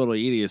think for little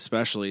Edie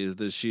especially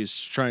that she's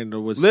trying to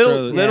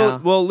Little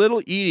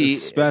Edie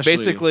Especially.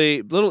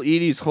 basically little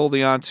Edie's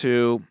holding on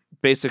to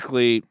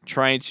basically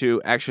trying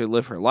to actually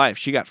live her life.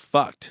 She got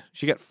fucked.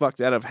 She got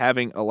fucked out of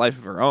having a life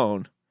of her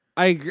own.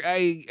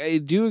 I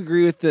do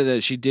agree with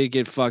that she did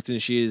get fucked and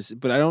she is,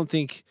 but I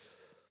think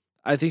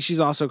she's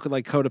also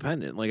like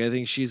codependent. Like I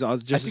think she's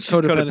also just she's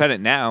as codependent. codependent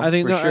now. I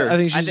think for sure. I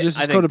think she's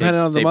just as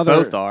codependent on the they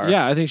mother. both are.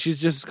 Yeah, I think she's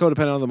just as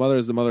codependent on the mother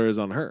as the mother is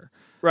on her.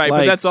 Right,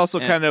 Like- but that's also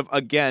kind of,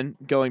 again,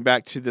 going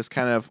back to this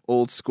kind of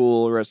old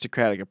school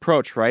aristocratic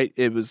approach, right?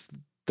 It was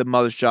the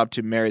mother's job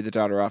to marry the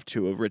daughter off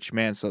to a rich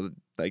man, so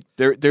like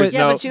there's But-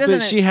 no. but she doesn't.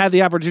 But she had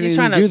the opportunity She's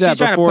trying to do that she's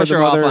trying before to push the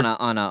her mother off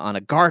on a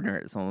gardener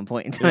at some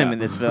point in time in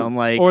this film,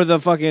 like or the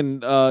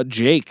fucking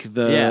Jake,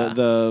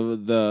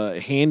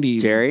 the handy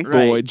Jerry?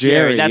 boy, Right,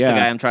 Jerry. That's yeah. the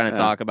guy I'm trying to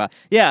talk about.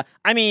 Yeah,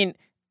 I mean,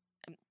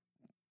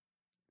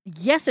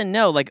 yes and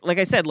no. Like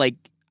I said, like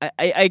I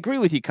agree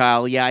with you,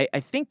 Kyle. Yeah, I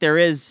think there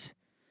is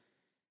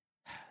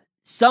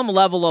some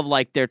level of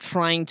like they're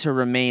trying to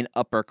remain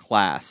upper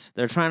class.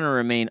 They're trying to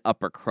remain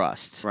upper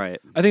crust. Right.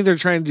 I think they're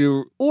trying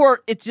to. Or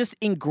it's just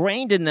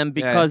ingrained in them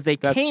because they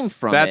came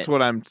from That's it.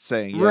 what I'm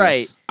saying. Yes.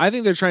 Right. I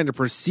think they're trying to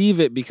perceive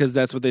it because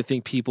that's what they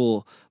think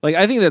people like.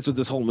 I think that's what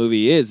this whole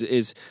movie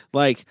is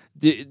like.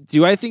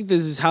 Do I think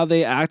this is how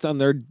they act on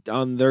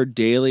their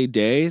daily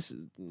days?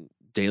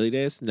 Daily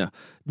days?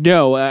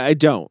 No, I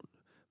don't.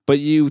 But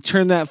you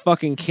turn that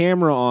fucking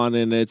camera on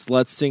and it's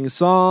let's sing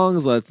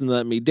songs,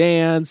 let me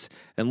dance,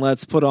 and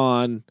let's put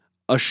on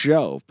a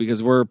show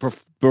because we're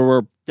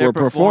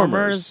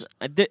performers.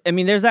 I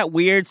mean, there's that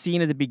weird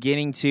scene at the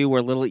beginning too,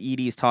 where little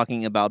Edie's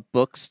talking about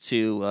books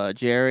to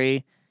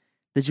Jerry.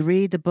 Did you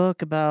read the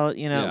book about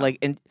like?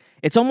 And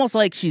it's almost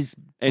like she's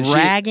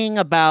bragging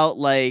about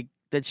like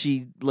that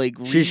she like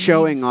she's reads.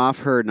 showing off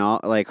her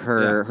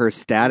her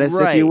status,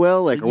 if you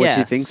will, like or what she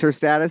Yes. thinks her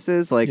status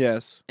is, like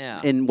Yes. Yeah.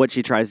 in what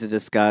she tries to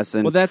discuss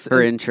and Well, that's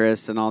her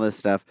interests and all this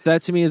stuff.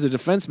 That to me is a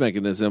defense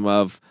mechanism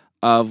of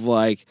of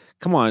like,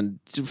 come on,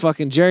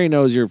 fucking Jerry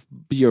knows you're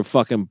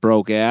fucking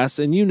broke ass,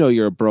 and you know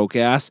you're a broke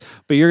ass,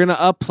 but you're gonna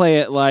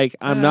upplay it like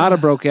I'm not a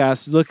broke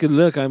ass. Look,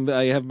 I'm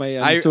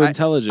so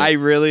intelligent. I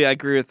really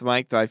agree with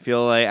Mike though. I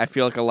feel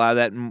like a lot of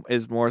that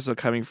is more so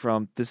coming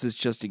from this is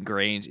just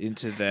ingrained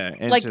into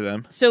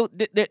them. So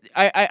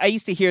I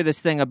used to hear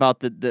this thing about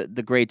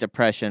the Great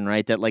Depression,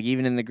 right? That like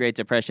even in the Great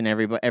Depression,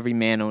 every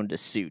man owned a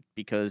suit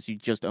because you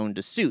just owned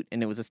a suit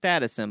and it was a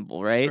status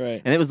symbol, right?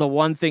 And it was the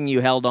one thing you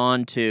held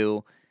on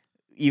to.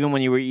 Even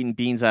when you were eating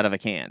beans out of a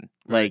can,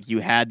 like you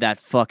had that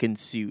fucking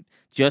suit.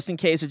 Just in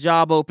case a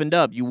job opened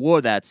up, you wore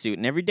that suit.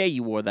 And every day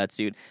you wore that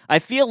suit. I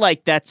feel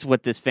like that's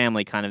what this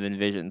family kind of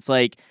envisions.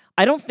 Like,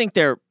 I don't think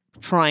they're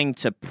trying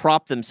to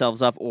prop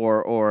themselves up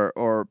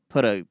or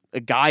put a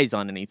guise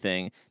on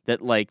anything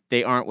that, like,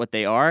 they aren't what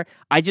they are.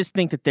 I just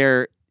think that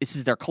this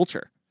is their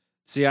culture.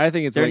 See, I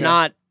think they're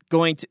not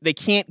going to. They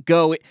can't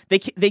go. They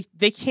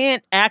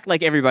can't act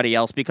like everybody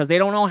else because they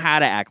don't know how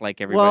to act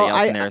like everybody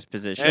else in their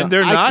position. And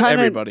they're not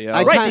everybody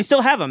else. Right? They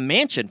still have a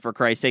mansion for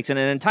Christ's sakes and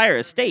an entire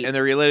estate. And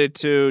they're related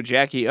to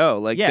Jackie O.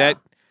 Like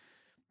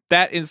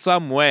that in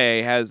some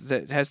way has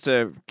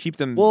to keep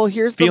them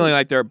feeling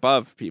like they're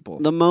above people.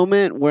 The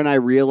moment when I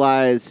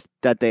realized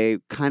that they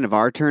kind of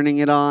are turning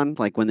it on,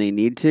 like when they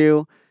need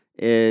to,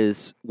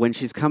 is when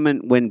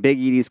Big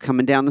Edie's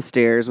coming down the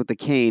stairs with the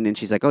cane, and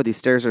she's like, "Oh, these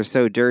stairs are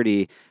so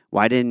dirty.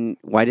 Why didn't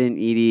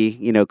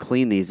Edie,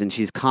 clean these?" And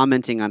she's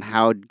commenting on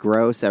how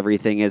gross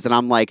everything is. And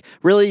I'm like,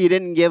 really? You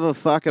didn't give a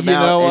fuck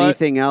about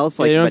anything else?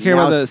 Like, you don't care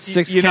about the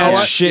 6 cats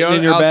shitting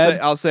in your bed?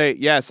 I'll say,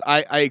 yes,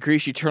 I agree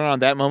she turned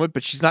on that moment,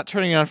 but she's not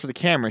turning it on for the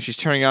camera. She's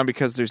turning it on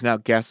because there's now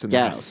guests in the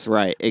house. Yes,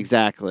 right,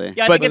 exactly.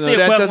 Yeah, I think it's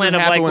the equivalent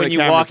of like when you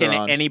walk in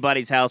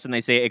anybody's house and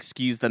they say,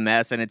 "Excuse the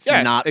mess," and it's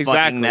not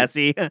fucking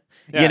messy.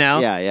 You know?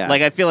 Yeah.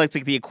 Like, I feel like it's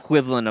like the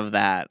equivalent of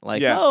that.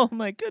 Like, oh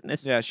my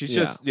goodness. Yeah, she's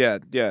just, yeah.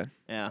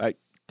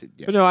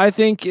 But no, I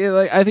think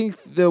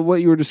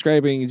what you were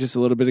describing just a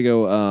little bit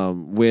ago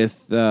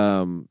with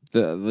them,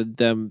 I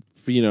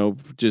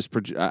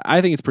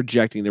think it's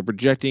projecting. They're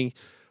projecting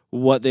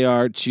what they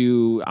are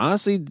to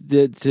honestly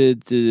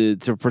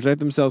to protect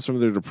themselves from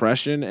their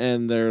depression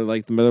and their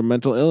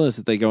mental illness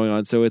that they're going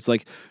on. So it's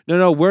like,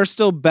 no, we're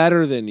still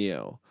better than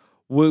you.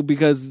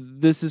 Because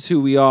this is who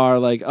we are.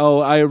 Like, oh,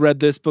 I read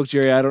this book,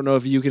 Jerry. I don't know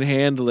if you can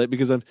handle it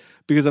because I'm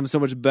so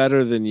much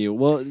better than you.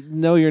 Well,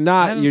 no, you're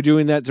not. You're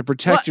doing that to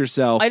protect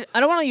yourself. I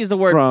don't want to use the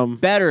word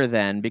better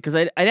than, because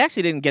I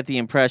actually didn't get the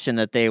impression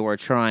that they were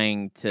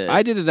trying to.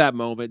 I did at that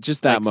moment,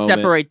 just that moment,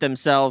 separate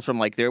themselves from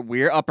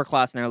we're upper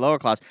class and they're lower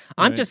class.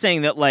 I'm just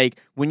saying that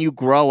when you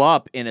grow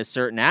up in a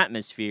certain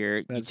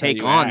atmosphere, you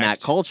take on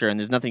that culture, and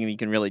there's nothing you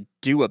can really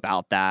do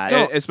about that.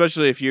 No,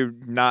 especially if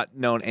you've not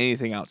known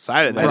anything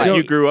outside of that. Right. If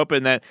you grew up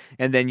in that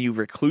and then you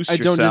recluse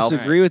yourself. I don't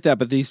disagree with that,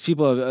 but these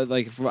people have,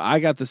 I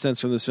got the sense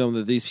from this film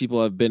that these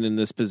people have been in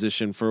this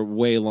position for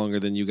way longer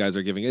than you guys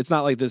are giving. It's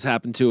not like this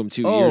happened to them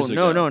 2 years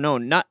ago. No,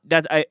 not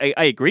that. I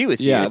agree with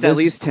you. Yeah, it's at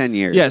least 10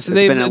 years. Yeah, so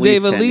they've at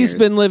least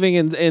been living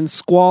in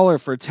squalor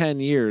for 10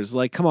 years.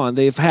 Like, come on,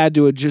 they've had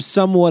to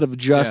somewhat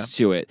adjust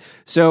to it.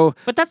 So,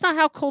 but that's not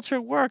how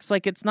culture works.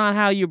 Like, it's not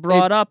how you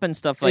brought up and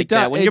stuff like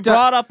that. When you're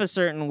brought up a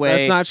certain way,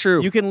 that's not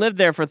true. You can live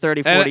there for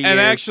 30, 40 years. And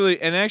actually,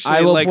 let's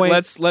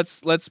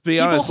be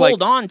honest. People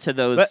hold on to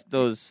those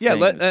things.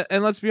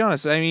 And let's be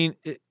honest. I mean,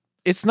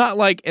 it's not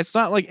like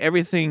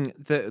everything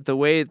the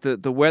way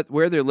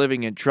where they're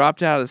living it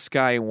dropped out of the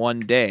sky in one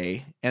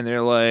day, and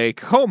they're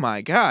like, oh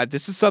my god,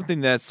 this is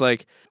something that's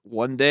like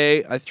one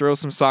day I throw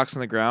some socks on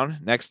the ground,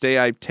 next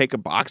day I take a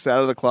box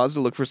out of the closet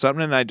to look for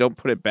something and I don't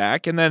put it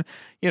back, and then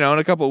in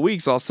a couple of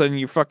weeks all of a sudden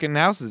your fucking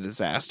house is a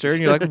disaster,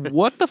 and you're like,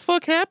 what the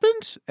fuck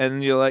happened?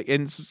 And you're like,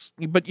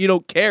 but you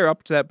don't care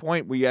up to that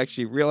point where you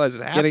actually realize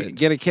it happened.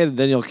 Get a kid, and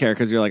then you'll care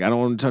because you're like, I don't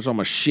want to touch all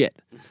my shit.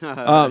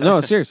 No,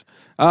 it's serious.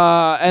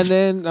 And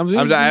then I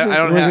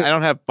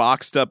don't have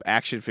boxed up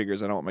action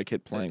figures I don't want my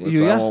kid playing with,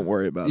 so I won't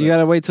worry about it. You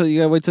gotta wait till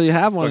you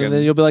have one, and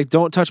then you'll be like,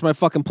 don't touch my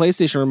fucking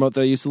PlayStation remote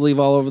that I used to leave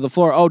all over the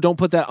floor. Oh, don't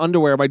put that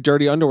my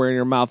dirty underwear in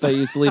your mouth that I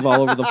used to leave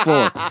all over the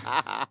floor.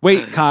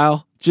 Wait,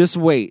 Kyle, just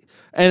wait.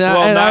 And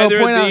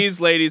neither of these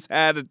ladies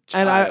had a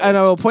child. And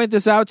I will point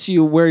this out to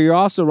you where you're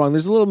also wrong.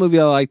 There's a little movie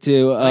I like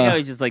to. I know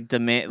you just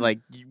demand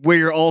where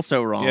you're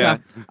also wrong. Yeah,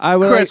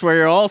 Chris, where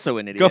you're also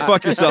an idiot. Go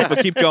fuck yourself, but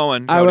keep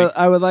going.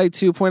 I would like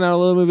to point out a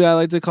little movie I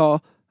like to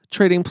call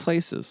Trading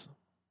Places.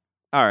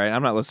 All right,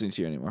 I'm not listening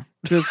to you anymore.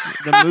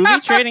 The movie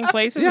Trading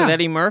Places with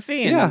Eddie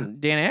Murphy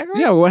and Dan Aykroyd?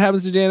 Yeah, what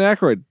happens to Dan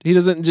Aykroyd? He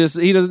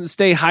doesn't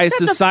stay high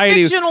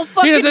society. That's a fictional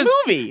fucking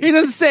movie. He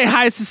doesn't stay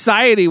high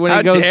society when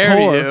he goes dare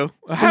poor. You?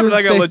 Have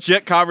a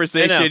legit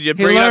conversation. You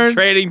bring up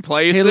Trading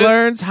Places. He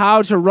learns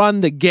how to run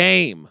the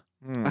game.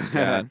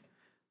 God.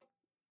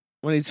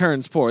 When he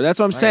turns poor. That's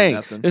what I'm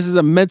saying. This is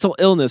a mental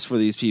illness for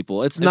these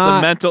people. It's not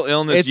a mental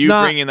illness.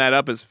 Bringing that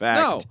up is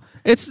fact.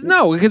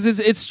 No, because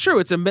it's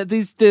true.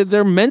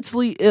 They're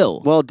mentally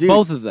ill. Well, dude,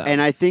 both of them.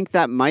 And I think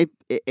that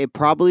it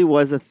probably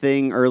was a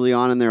thing early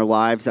on in their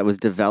lives that was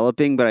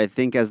developing, but I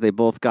think as they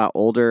both got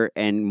older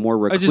and more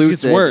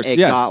reclusive, it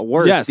got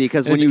worse.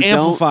 because when you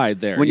amplified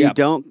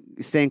don't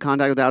stay in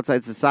contact with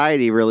outside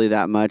society really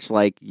that much,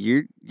 like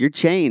you're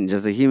changed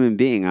as a human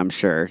being, I'm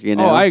sure. You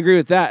know? Oh, I agree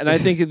with that. And I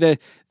think that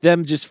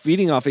them just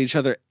feeding off each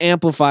other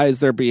amplifies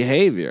their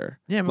behavior.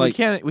 Yeah, but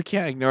we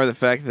can't ignore the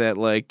fact that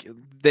like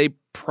they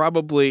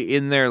probably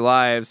in their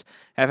lives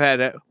have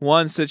had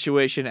one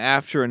situation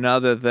after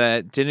another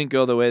that didn't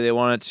go the way they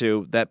wanted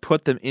to, that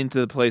put them into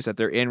the place that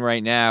they're in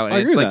right now. And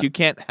it's like you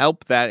can't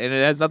help that. And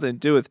it has nothing to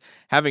do with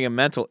having a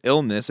mental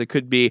illness. It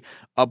could be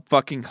a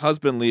fucking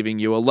husband leaving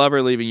you, a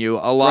lover leaving you,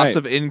 a loss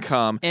of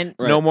income, and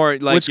no more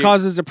like which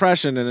causes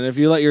depression. And if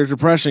you let your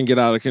depression get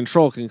out of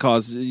control, can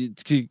cause you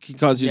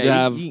to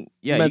have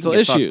mental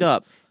issues. Fucked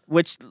up.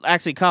 Which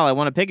actually, Kyle, I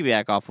want to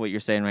piggyback off what you're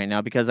saying right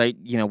now because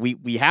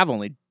we have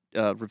only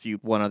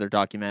reviewed one other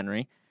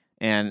documentary.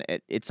 And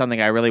it's something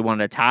I really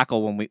wanted to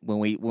tackle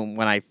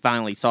when I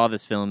finally saw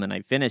this film and I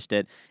finished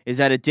it. Is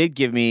that it did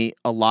give me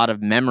a lot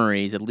of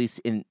memories, at least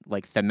in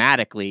like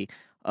thematically,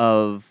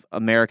 of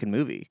American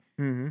movie.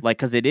 Mm-hmm. Like,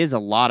 because it is a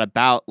lot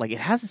about like it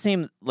has the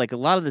same like a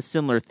lot of the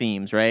similar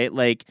themes, right?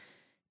 Like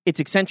it's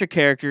eccentric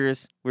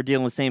characters. We're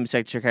dealing with the same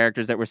eccentric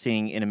characters that we're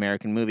seeing in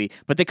American movie,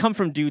 but they come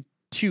from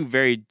two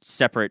very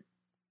separate,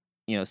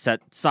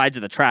 set sides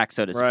of the track,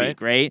 so to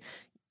speak, right?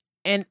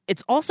 And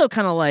it's also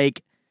kind of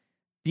like.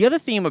 The other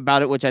theme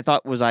about it, which I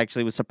thought was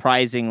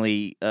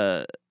surprisingly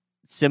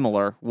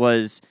similar,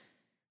 was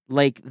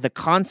like the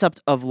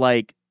concept of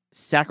like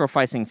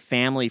sacrificing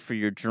family for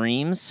your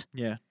dreams.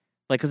 Yeah.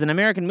 Like, because in an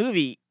American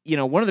movie,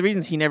 one of the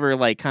reasons he never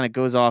like kind of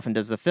goes off and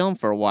does the film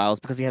for a while is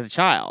because he has a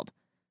child.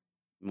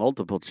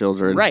 Multiple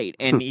children. Right.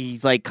 And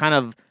he's like kind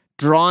of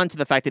drawn to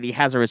the fact that he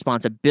has a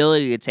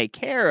responsibility to take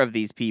care of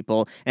these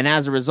people, and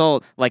as a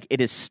result, like it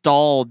has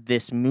stalled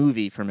this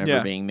movie from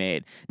ever being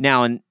made.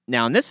 Now in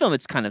this film,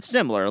 it's kind of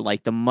similar.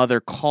 Like the mother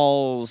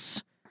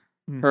calls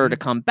her to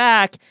come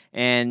back,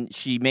 and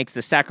she makes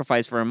the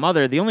sacrifice for her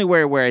mother. The only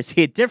where I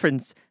see a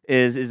difference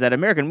is that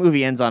American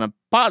movie ends on a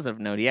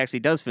positive note. He actually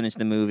does finish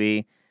the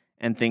movie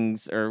and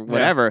things or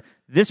whatever.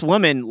 This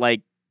woman,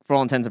 like for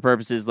all intents and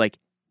purposes, like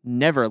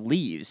never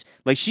leaves.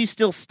 Like she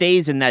still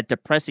stays in that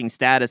depressing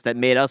status that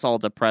made us all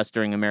depressed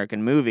during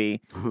American movie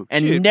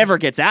and never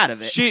gets out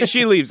of it.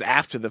 She leaves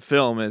after the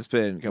film has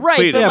been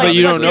completed. Right, but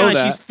you don't know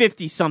that. She's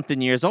 50 something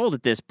years old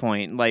at this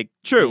point. Like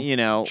true.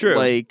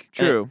 Like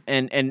true.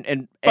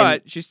 And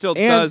but she still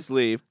does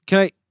leave. Can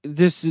I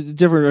this is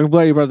different. I'm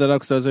glad you brought that up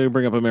because I was going to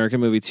bring up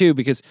American movie too,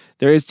 because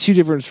there is two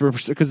different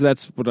because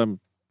that's what I'm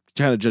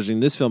kind of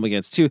judging this film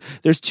against too.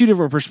 There's two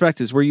different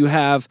perspectives where you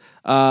have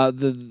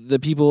the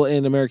people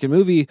in American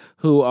movie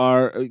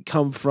who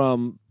come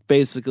from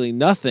basically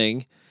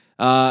nothing,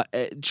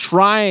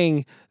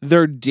 trying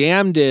their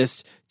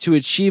damnedest to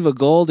achieve a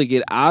goal to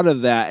get out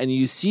of that, and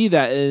you see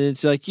that, and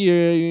it's like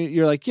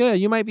you're like, yeah,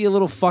 you might be a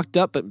little fucked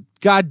up, but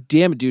god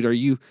damn it, dude, are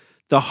you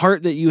the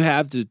heart that you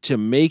have to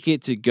make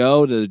it, to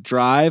go, to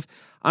drive?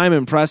 I'm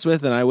impressed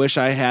with, and I wish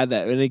I had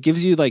that, and it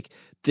gives you like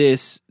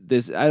this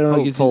I don't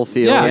know, hopeful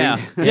feeling.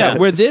 Yeah.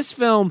 Where this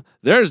film,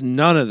 there's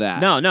none of that.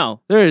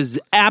 No. There is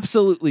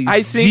absolutely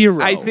zero.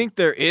 I think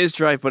there is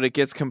drive, but it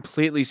gets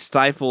completely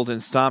stifled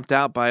and stomped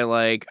out by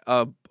like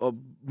a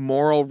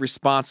moral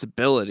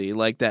responsibility,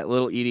 like that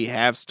little Edie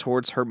has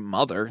towards her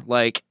mother.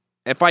 Like,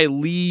 if I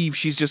leave,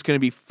 she's just going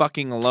to be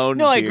fucking alone.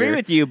 No, I agree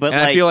with you, but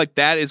and I feel like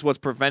that is what's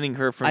preventing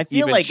her from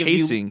even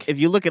chasing. If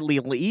you look at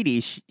little Edie,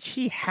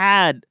 she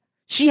had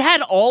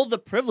all the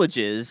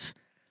privileges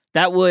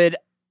that would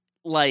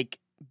like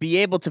be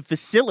able to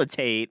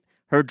facilitate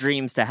her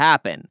dreams to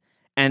happen,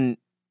 and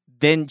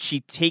then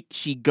she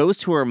goes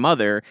to her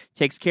mother,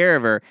 takes care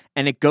of her,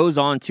 and it goes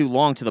on too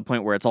long to the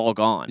point where it's all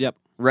gone. Yep.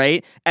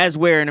 Right? As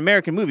where in an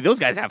American movie, those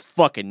guys have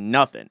fucking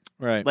nothing.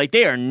 Right. Like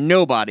they are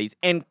nobodies,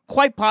 and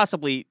quite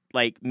possibly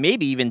like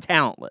maybe even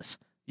talentless.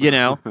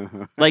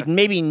 Like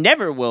maybe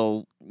never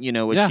will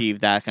achieve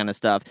that kind of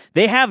stuff.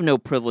 They have no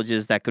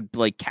privileges that could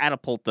like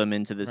catapult them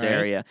into this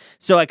area.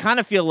 So I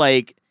kind of feel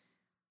like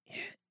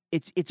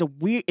it's a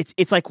weird.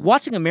 It's like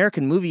watching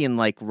American movie in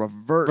like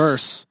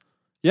reverse.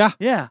 Yeah.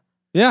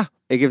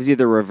 It gives you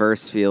the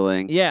reverse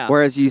feeling. Yeah.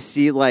 Whereas you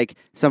see like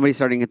somebody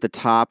starting at the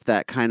top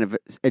that kind of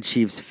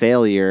achieves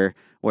failure,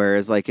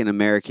 whereas like in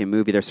American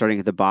movie they're starting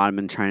at the bottom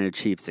and trying to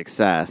achieve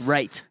success.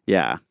 Right.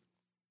 Yeah.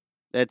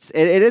 It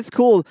is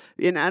cool,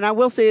 and I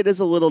will say it is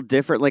a little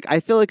different. Like I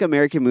feel like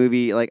American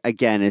movie, like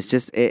again, is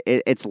just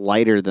it's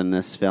lighter than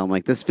this film.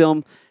 Like this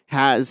film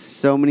has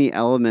so many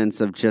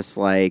elements of just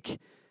like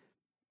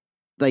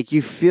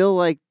you feel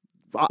like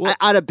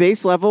at a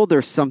base level,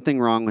 there's something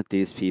wrong with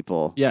these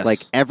people. Yes. Like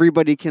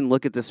everybody can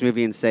look at this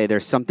movie and say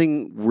there's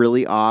something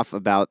really off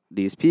about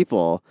these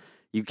people.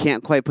 You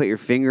can't quite put your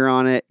finger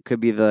on it.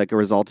 Could be a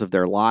result of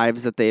their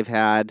lives that they've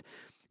had.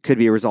 Could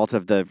be a result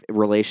of the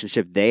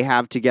relationship they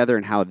have together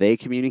and how they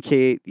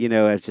communicate.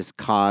 It's just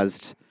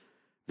caused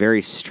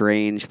very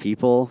strange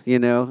people,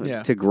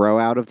 to grow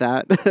out of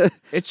that.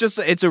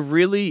 It's a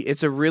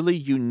really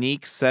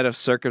unique set of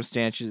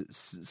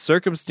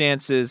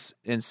circumstances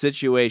and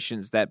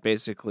situations that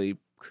basically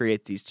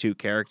create these two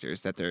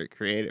characters that they're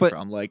created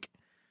from. Like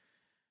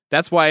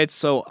that's why it's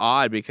so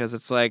odd, because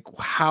it's like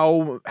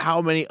how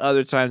many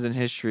other times in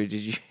history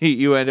did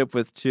you end up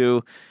with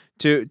two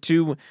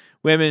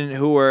women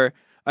who were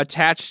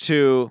attached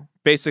to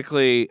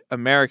basically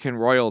American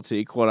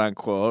royalty, quote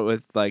unquote,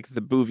 with like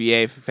the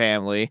Bouvier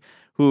family,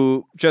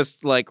 who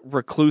just like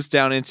recluse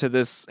down into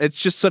this.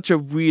 It's just such a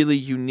really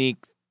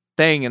unique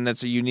thing, and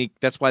that's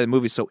why the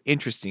movie's so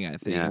interesting, I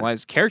think, and why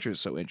his character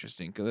is so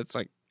interesting, because it's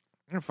like,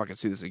 I don't fucking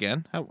see this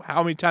again.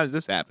 How many times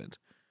this happened?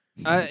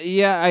 No,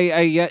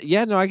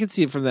 I can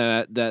see it from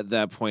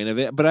that point of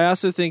it. But I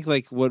also think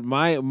like what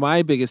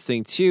my biggest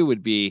thing too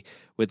would be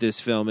with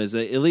this film is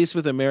that, at least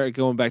with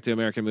going back to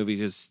American movie,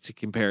 just to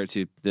compare it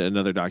to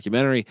another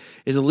documentary,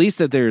 is at least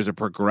that there's a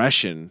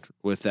progression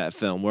with that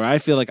film, where I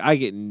feel like I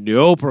get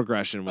no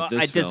progression with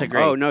this film. I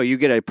disagree. Oh no, you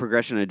get a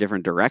progression in a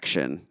different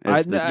direction.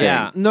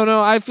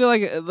 No, I feel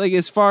like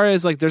as far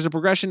as like there's a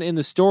progression in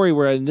the story,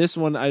 where in this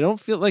one I don't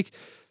feel like.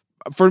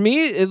 For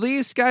me, at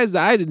least, guys,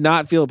 I did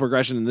not feel a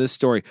progression in this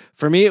story.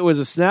 For me, it was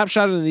a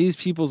snapshot of these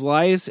people's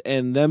lives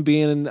and them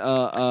being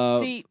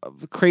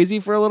crazy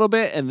for a little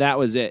bit, and that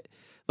was it.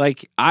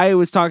 Like, I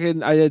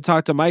had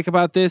talked to Mike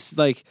about this.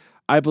 Like,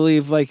 I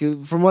believe, like,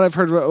 from what I've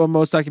heard about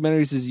most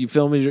documentaries, is you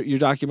film your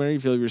documentary,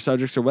 you film your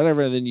subjects or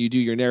whatever, and then you do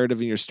your narrative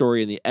and your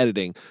story and the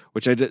editing,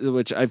 which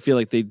I feel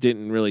like they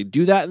didn't really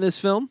do that in this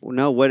film.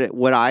 No,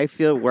 what I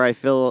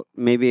feel,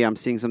 maybe I'm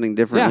seeing something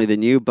differently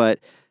than you, but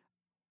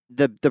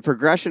the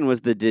progression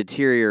was the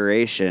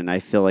deterioration, I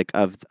feel like,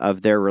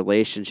 of their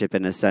relationship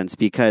in a sense,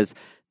 because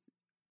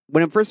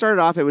when it first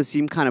started off, it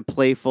seemed kind of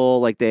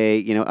playful, like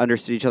they,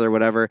 understood each other,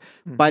 whatever.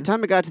 Mm-hmm. By the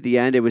time it got to the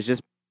end, it was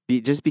just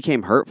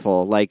became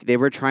hurtful. Like, they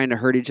were trying to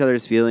hurt each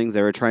other's feelings.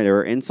 They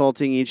were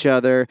insulting each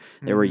other.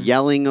 They were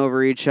yelling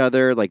over each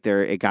other. Like,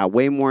 it got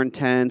way more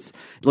intense.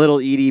 Little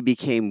Edie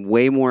became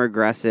way more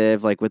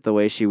aggressive, like with the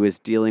way she was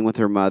dealing with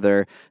her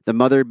mother. The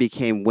mother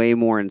became way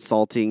more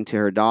insulting to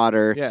her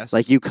daughter. Yes.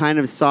 Like, you kind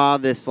of saw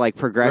this like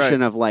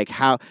progression of like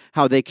how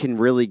they can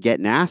really get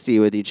nasty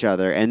with each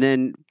other and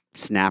then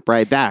snap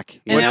right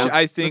back. Which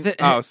I think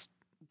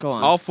go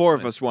on. All four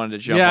of us wanted to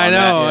jump on I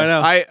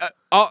know.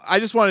 I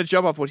just wanted to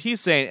jump off what he's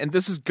saying, and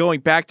this is going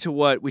back to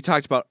what we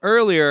talked about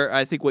earlier.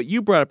 I think what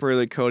you brought up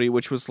earlier, Cody,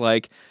 which was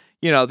like,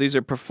 these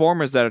are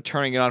performers that are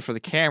turning it on for the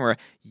camera.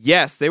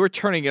 Yes, they were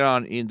turning it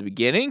on in the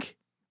beginning,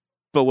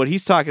 but what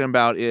he's talking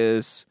about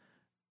is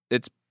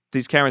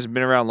these cameras have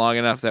been around long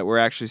enough that we're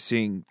actually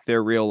seeing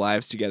their real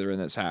lives together in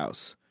this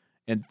house,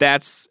 and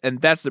that's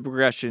the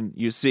progression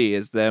you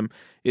see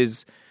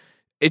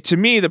to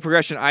me, the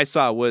progression I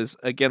saw was,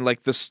 again,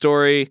 like the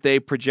story they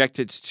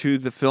projected to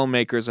the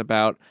filmmakers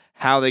about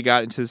how they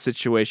got into the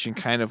situation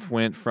kind of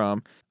went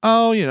from,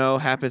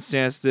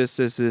 happenstance,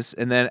 this,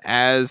 and then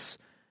as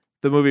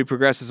the movie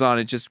progresses on,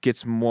 it just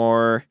gets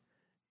more,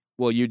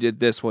 well, you did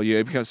this,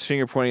 it becomes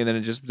finger pointing, and then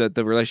it just,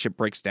 the relationship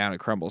breaks down and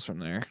crumbles from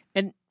there.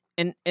 And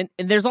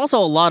there's also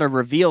a lot of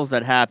reveals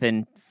that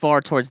happen far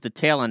towards the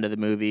tail end of the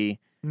movie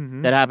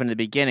that happen at the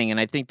beginning, and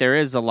I think there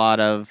is a lot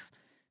of,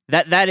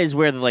 That is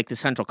where the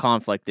central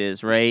conflict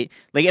is, right?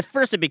 Like, at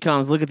first it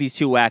becomes, look at these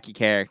two wacky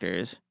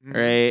characters,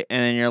 right?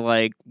 And then you're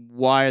like,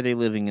 why are they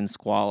living in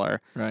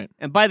squalor? Right.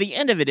 And by the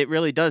end of it, it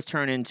really does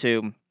turn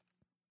into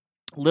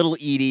little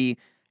Edie,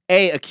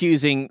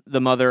 accusing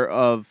the mother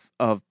of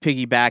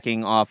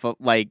piggybacking off of,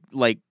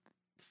 like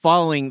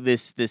following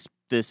this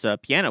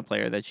piano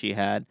player that she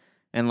had,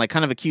 and like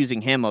kind of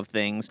accusing him of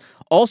things.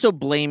 Also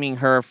blaming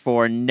her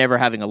for never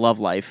having a love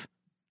life.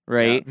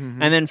 Right. Yeah.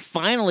 And then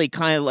finally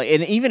kind of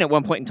and even at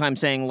one point in time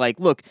saying like,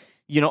 look,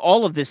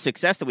 all of this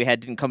success that we had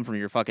didn't come from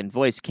your fucking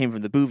voice. It came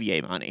from the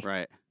Bouvier money.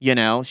 Right.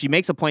 She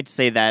makes a point to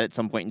say that at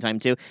some point in time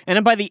too. And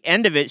then by the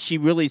end of it, she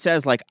really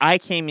says like, I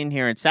came in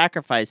here and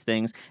sacrificed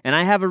things and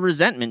I have a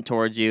resentment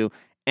towards you.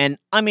 And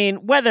I mean,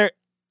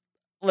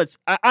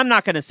 I'm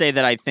not going to say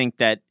that I think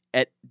that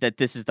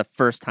this is the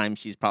first time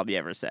she's probably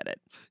ever said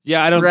it.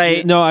 Yeah, I don't.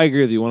 Right? No, I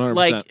agree with you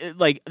 100%.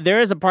 Like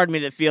there is a part of me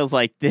that feels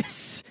like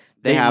this.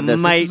 They have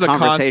this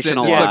conversation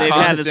a lot. Yeah, they've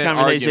had this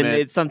conversation.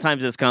 Argument.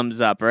 Sometimes this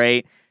comes up,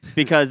 right?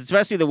 Because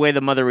especially the way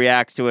the mother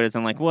reacts to it is,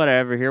 I'm like,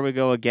 whatever, here we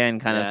go again,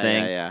 kind of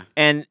thing. Yeah.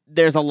 And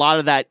there's a lot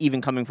of that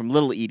even coming from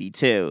little Edie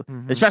too,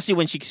 especially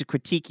when she's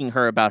critiquing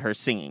her about her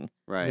singing.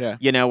 Right.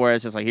 Yeah. Where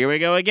it's just like, here we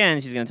go again.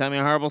 She's going to tell me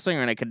I'm a horrible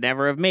singer, and I could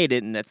never have made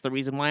it, and that's the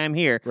reason why I'm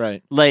here.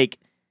 Right. Like,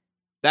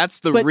 that's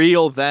the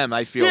real them.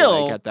 I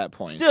feel like at that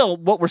point. Still,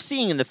 what we're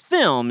seeing in the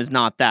film is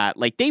not that.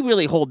 Like, they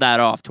really hold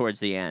that off towards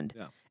the end.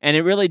 Yeah. And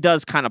it really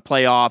does kind of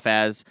play off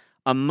as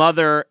a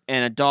mother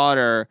and a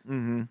daughter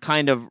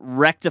kind of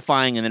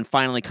rectifying and then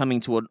finally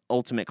coming to an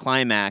ultimate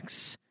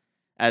climax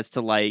as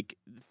to like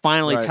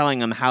finally telling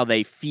them how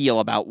they feel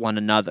about one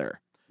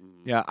another.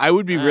 Yeah, I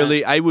would be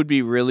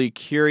really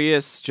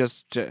curious.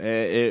 Just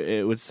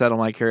it would settle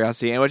my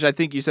curiosity, and which I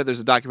think you said there's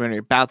a documentary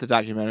about the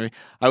documentary.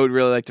 I would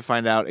really like to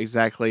find out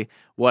exactly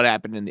what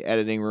happened in the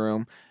editing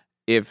room.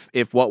 If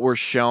what we're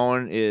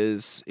shown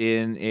is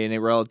in a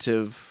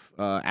relative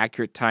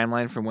accurate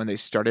timeline from when they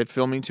started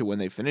filming to when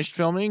they finished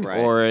filming,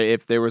 or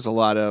if there was a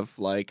lot of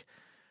like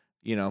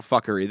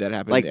fuckery that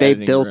happened. Like in the they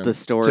editing built room the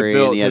story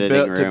in the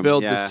editing room. to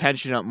build Yeah. this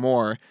tension up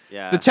more.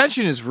 Yeah. The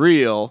tension is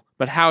real,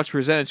 but how it's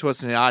presented to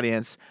us in the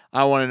audience,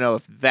 I want to know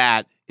if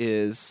that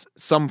is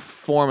some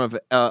form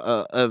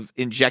of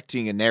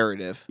injecting a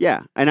narrative.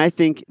 Yeah, and I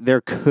think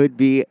there could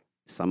be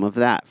some of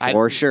that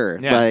for sure.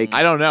 Yeah, Like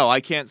I don't know.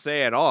 I can't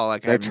say at all.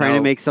 Like they're trying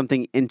to make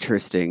something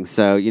interesting,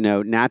 so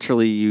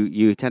naturally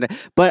you tend to.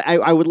 But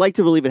I would like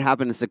to believe it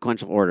happened in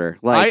sequential order.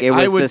 Like it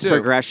was this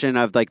progression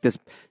of like this.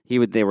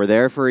 They were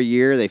there for a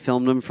year. They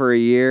filmed them for a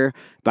year.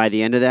 By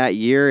the end of that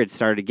year, it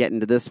started getting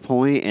to this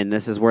point, and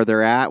this is where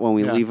they're at when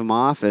we leave them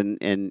off.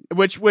 And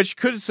which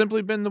could have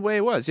simply been the way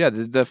it was. Yeah,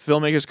 the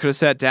filmmakers could have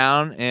sat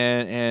down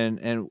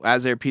and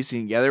as they're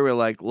piecing together, we're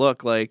like,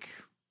 look, like.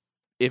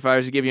 If I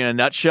was to give you in a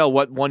nutshell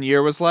what 1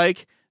 year was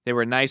like, they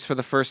were nice for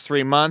the first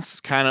 3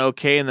 months, kind of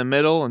okay in the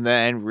middle, and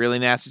then really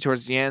nasty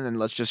towards the end. And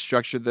let's just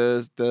structure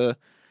the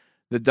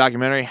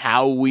documentary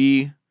how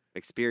we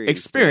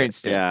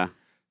experienced it. Yeah.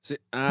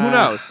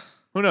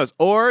 Who knows?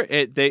 Or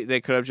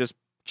they could have just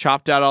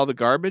chopped out all the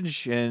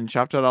garbage and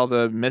chopped out all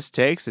the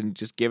mistakes and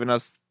just given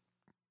us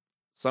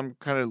some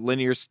kind of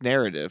linear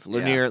narrative,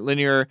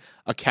 linear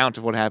account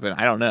of what happened.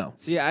 I don't know.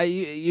 See,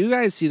 you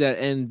guys see that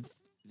end.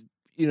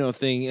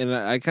 Thing, and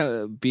I kind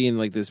of being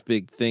like this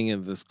big thing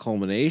of this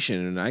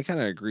culmination, and I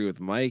kind of agree with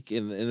Mike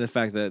in the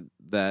fact that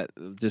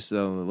just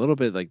a little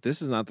bit like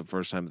this is not the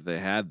first time that they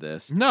had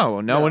this.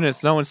 No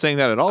one's saying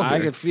that at all. I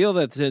could feel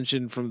that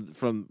tension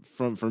from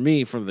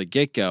me from the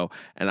get go,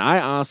 and I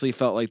honestly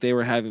felt like they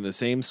were having the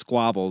same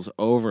squabbles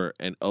over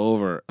and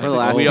over for the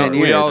last 10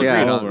 years. We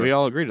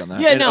all agreed on that.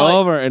 Yeah, and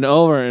over and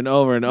over and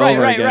over and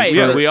over again. Right.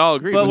 Yeah, we all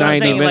agreed. But what I'm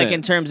saying, 90 like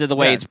in terms of the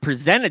way it's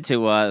presented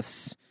to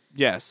us.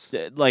 Yes,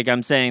 like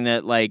I'm saying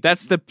that, like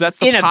that's the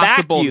in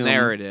possible a vacuum,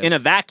 narrative. In a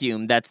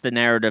vacuum, that's the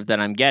narrative that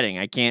I'm getting.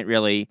 I can't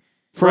really.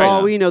 For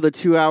all we know, the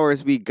 2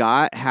 hours we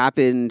got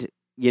happened,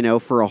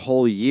 for a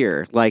whole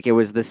year. Like it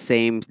was the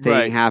same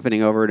thing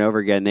happening over and over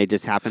again. They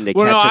just happened to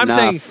catch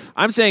enough.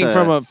 I'm saying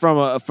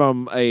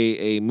from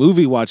a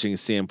movie watching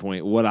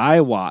standpoint, what I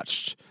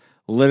watched.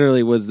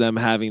 Literally was them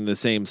having the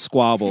same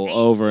squabble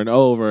over and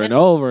over and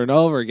over and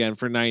over again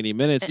for 90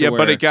 minutes. Yeah,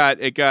 but it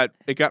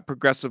got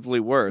progressively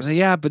worse.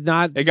 Yeah, but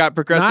not. It got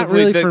progressively. Not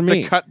really for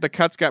me. The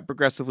cuts got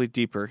progressively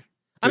deeper.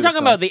 I'm talking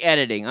about the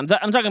editing. I'm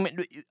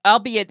talking.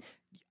 Albeit,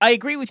 I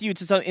agree with you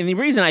to some. And the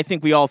reason I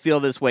think we all feel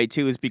this way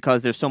too is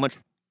because there's so much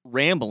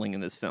rambling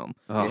in this film.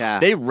 Oh. Yeah,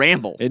 they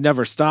ramble. It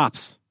never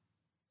stops.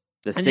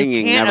 The and singing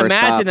you can't never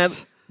imagine stops.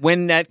 that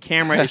when that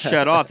camera is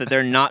shut off, that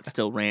they're not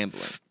still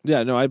rambling.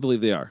 Yeah, no, I believe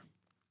they are.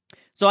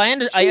 So I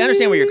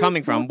understand where you're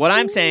coming from. What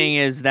I'm saying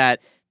is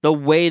that the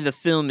way the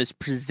film is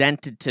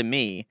presented to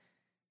me,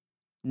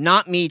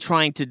 not me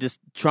trying to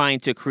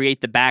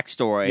create the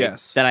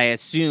backstory that I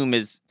assume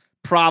is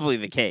probably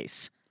the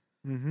case.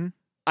 Mm-hmm.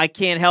 I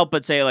can't help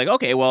but say, like,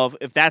 okay, well,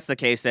 if that's the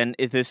case, then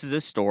if this is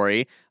a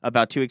story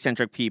about two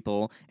eccentric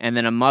people and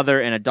then a mother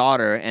and a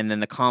daughter, and then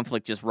the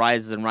conflict just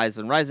rises and rises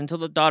and rises until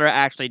the daughter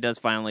actually does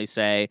finally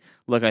say,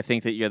 look, I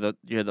think that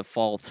you're the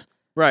fault.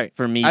 Right.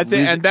 For me,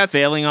 and that's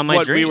failing on my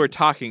what dreams. we were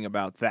talking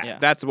about.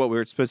 That's what we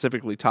were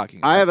specifically talking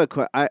about. I have a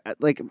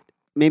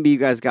maybe you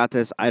guys got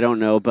this. I don't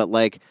know, but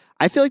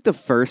I feel like the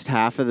first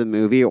half of the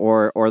movie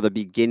or the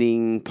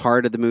beginning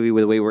part of the movie,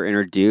 with the way we're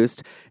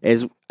introduced,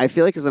 is I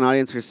feel like as an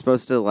audience we're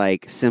supposed to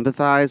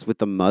sympathize with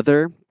the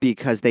mother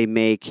because they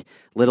make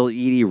little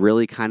Edie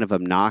really kind of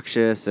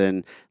obnoxious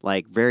and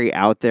very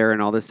out there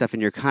and all this stuff,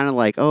 and you're kind of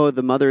like, oh,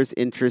 the mother's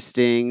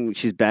interesting.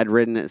 She's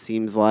bedridden. It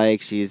seems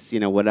like she's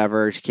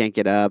whatever. She can't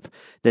get up.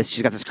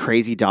 She's got this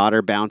crazy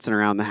daughter bouncing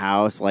around the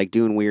house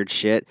doing weird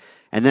shit.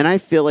 And then I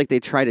feel like they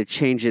try to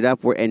change it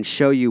up and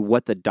show you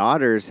what the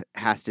daughter's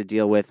has to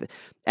deal with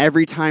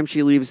every time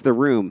she leaves the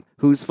room.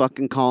 Who's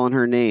fucking calling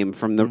her name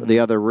from the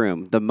other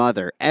room? The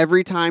mother.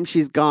 Every time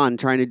she's gone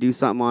trying to do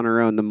something on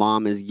her own, the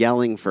mom is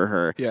yelling for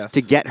her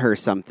to get her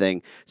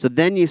something. So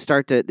then you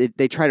start to,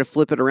 they try to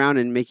flip it around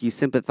and make you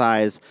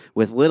sympathize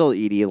with little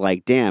Edie.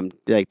 Damn,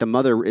 the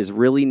mother is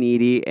really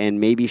needy and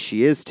maybe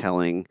she is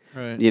telling,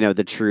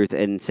 the truth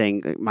and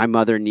saying, my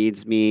mother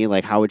needs me.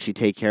 How would she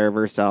take care of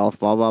herself?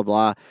 Blah, blah,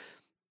 blah.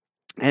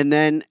 And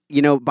then,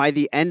 by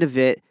the end of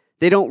it,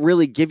 they don't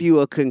really give you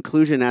a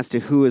conclusion as to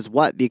who is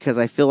what, because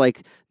I feel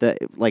like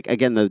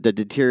the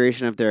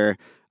deterioration of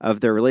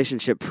their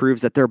relationship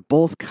proves that they're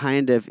both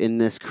kind of in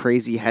this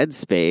crazy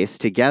headspace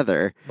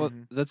together. Well,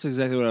 that's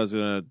exactly what I was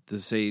going to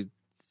say,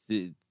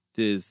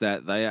 is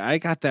that I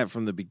got that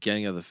from the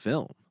beginning of the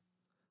film.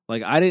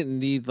 I didn't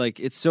need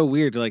it's so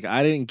weird.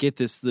 I didn't get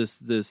this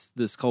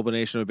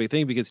culmination of a big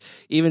thing, because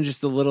even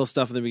just the little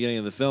stuff in the beginning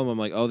of the film, I'm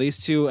like, oh,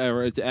 these two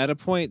are at a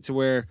point to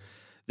where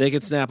they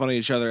could snap on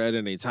each other at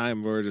any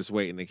time. We're just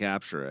waiting to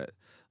capture it.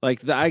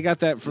 I got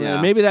that from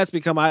maybe that's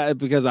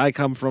because I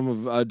come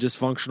from a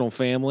dysfunctional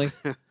family.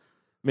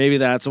 Maybe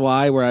that's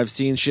why, where I've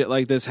seen shit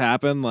like this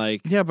happen.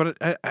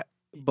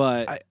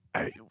 But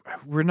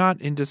we're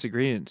not in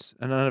disagreement.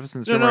 None of us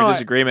in this room are in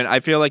disagreement. I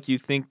feel like you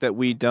think that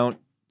we don't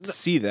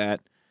see that.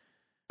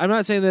 I'm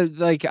not saying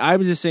that.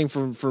 I'm just saying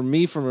for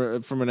me,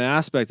 from an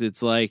aspect,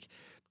 it's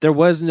there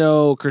was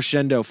no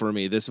crescendo for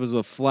me. This was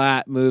a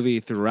flat movie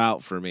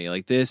throughout for me.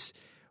 Like this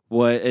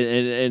was,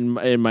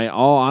 in my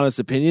all honest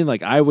opinion,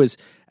 like I was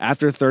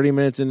after 30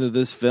 minutes into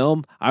this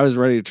film, I was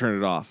ready to turn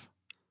it off.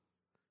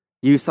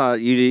 You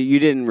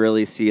didn't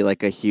really see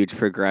like a huge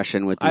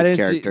progression with these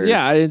characters.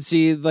 I didn't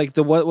see like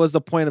what was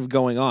the point of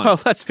going on. Oh,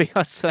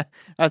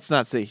 let's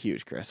not say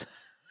huge, Chris.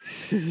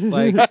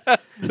 Like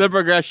the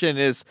progression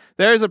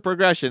there's a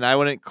progression. I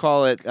wouldn't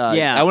call it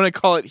I wouldn't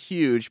call it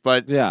huge,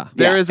 but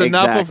there is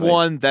enough of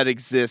one that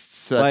exists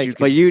so that you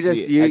can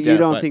you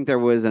don't think there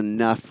was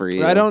enough for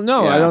you. I don't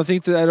know. I don't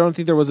think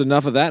there was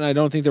enough of that, and I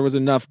don't think there was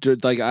enough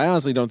I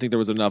honestly don't think there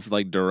was enough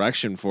like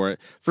direction for it.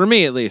 For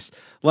me at least.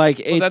 Like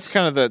that's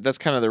kind of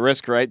the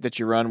risk, right, that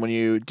you run when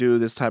you do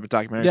this type of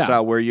documentary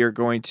style where you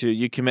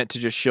commit to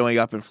just showing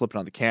up and flipping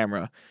on the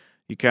camera.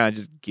 You kind of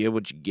just get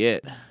what you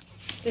get.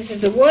 This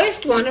is the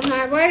worst one of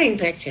my wedding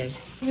pictures.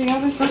 The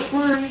others look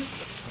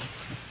worse.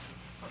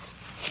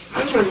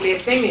 I was going to be a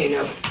singer, you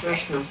know,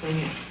 professional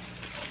singer.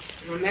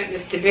 I met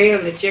Mr.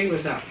 Beale, the jig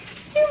was up.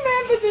 Do you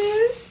remember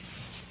this?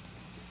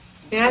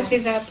 May I see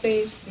that,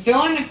 please?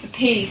 Villain of the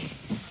piece.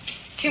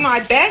 To my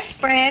best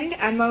friend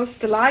and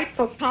most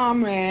delightful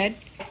comrade,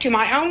 to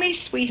my only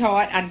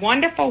sweetheart and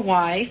wonderful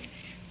wife,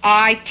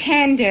 I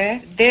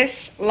tender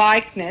this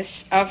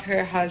likeness of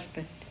her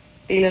husband,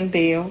 Phelan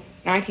Beale.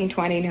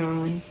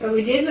 1929. But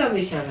we did love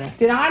each other.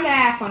 Did I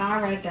laugh when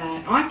I read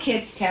that? Aren't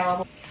kids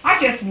terrible? I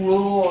just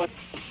roared.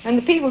 And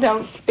the people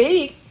don't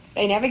speak.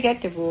 They never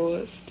get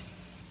divorced.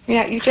 You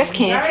know, you just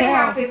can't tell.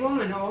 I'm a very happy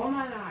woman all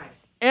my life.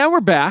 And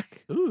we're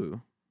back. Ooh.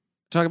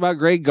 Talk about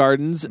Grey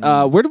Gardens.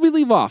 Where did we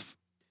leave off?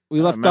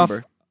 We left off.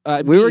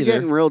 We were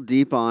getting real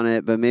deep on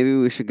it, but maybe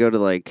we should go to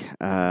like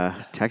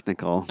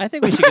technical. I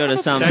think we should go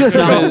to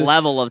some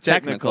level of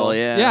technical.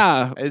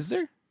 Yeah. Is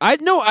there?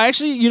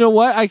 Actually, you know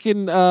what I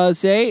can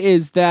say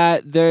is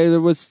that there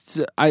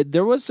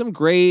was some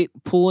great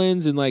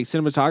pull-ins and like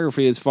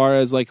cinematography as far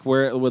as like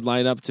where it would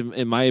line up to,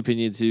 in my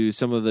opinion, to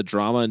some of the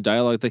drama and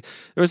dialogue. Like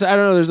there's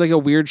like a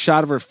weird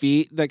shot of her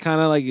feet that kind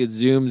of like it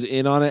zooms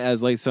in on it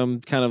as like some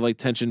kind of like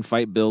tension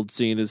fight build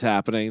scene is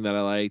happening that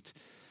I liked.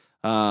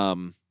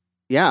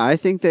 Yeah, I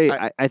think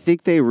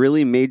they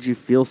really made you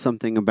feel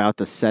something about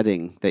the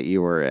setting that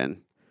you were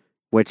in,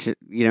 which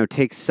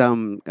takes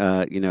some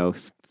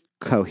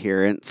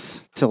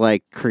coherence to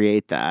like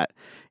create that.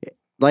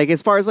 Like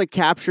as far as like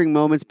capturing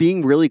moments,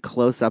 being really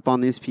close up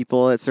on these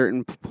people at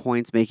certain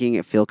points, making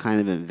it feel kind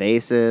of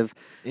invasive,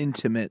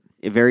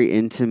 very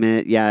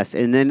intimate, yes,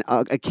 and then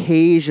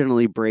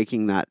occasionally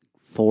breaking that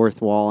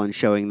fourth wall and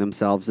showing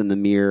themselves in the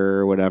mirror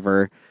or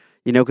whatever.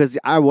 Because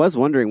I was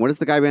wondering, what does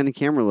the guy behind the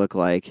camera look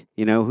like?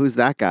 Who's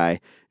that guy?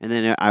 And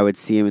then I would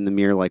see him in the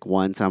mirror like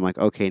once. I'm like,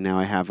 okay, now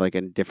I have like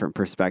a different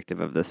perspective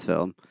of this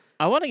film.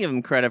 I want to give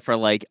him credit for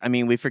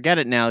we forget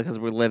it now because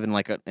we live in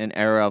like an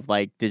era of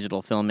like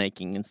digital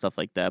filmmaking and stuff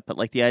like that. But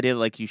like the idea that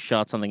like you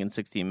shot something in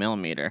 16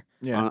 millimeter,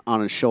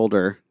 on a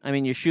shoulder. I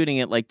mean, you're shooting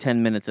it like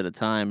 10 minutes at a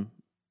time,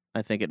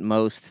 I think at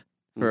most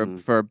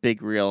for a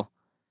big reel.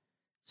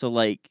 So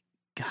like,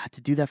 God,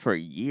 to do that for a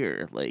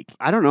year, like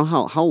I don't know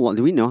how long.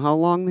 Do we know how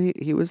long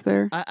he was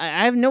there?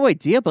 I have no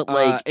idea, but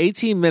like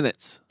 18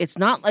 minutes. It's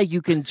not like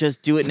you can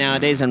just do it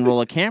nowadays and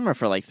roll a camera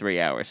for like 3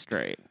 hours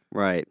straight.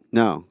 Right.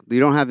 No,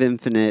 you don't have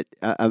infinite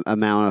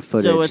amount of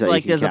footage. So it's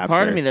like there's capture. a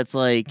part of me that's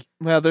like,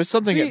 well, there's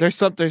something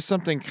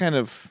kind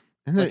of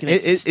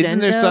isn't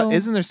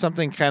there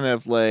something kind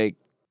of like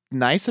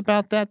nice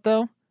about that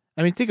though?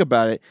 I mean, think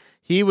about it.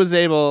 He was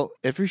able,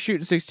 if you're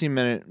shooting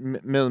 16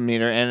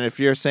 millimeter, and if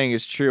you're saying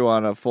it's true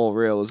on a full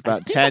reel, it was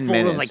about 10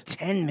 minutes. It was like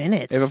 10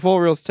 minutes. If a full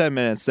reel's 10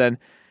 minutes, then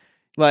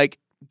like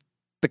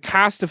the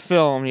cost of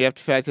film, you have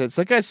to factor it's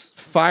like guys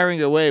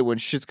firing away when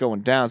shit's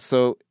going down.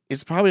 So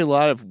it's probably a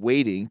lot of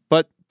waiting,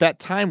 but that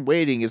time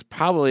waiting is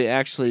probably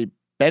actually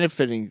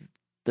benefiting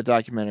the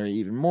documentary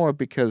even more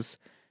because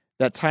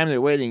that time they're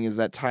waiting is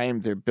that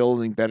time they're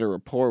building better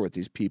rapport with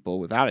these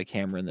people without a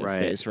camera in their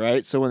face,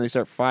 right? So when they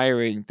start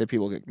firing, the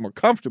people get more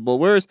comfortable.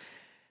 Whereas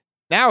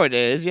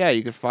nowadays,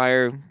 you could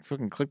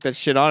fucking click that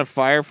shit on and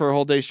fire for a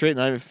whole day straight and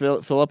not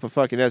even fill up a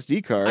fucking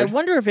SD card. I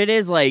wonder if it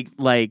is like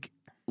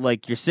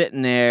you're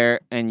sitting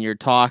there and you're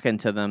talking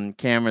to them,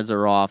 cameras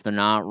are off, they're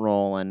not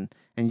rolling,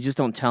 and you just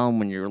don't tell them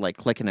when you're like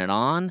clicking it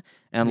on.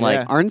 And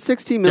like, aren't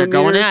 16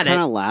 millimeters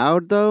kind of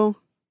loud though?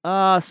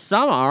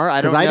 Some are.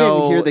 I don't know. Because I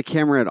didn't hear the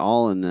camera at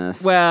all in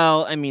this.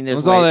 Well, I mean,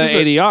 there's all the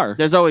ADR.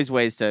 There's always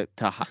ways to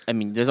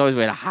there's always a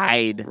way to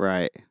hide.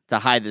 Right. To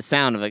hide the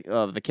sound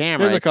of the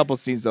camera. There's a couple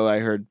scenes though I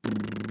heard.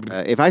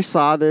 If I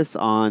saw this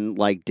on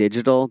like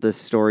digital, this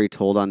story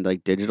told on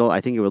like digital, I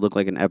think it would look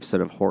like an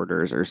episode of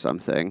Hoarders or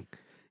something.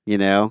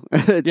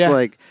 It's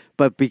like,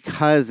 but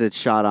because it's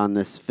shot on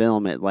this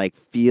film, it like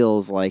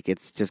feels like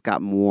it's just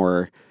got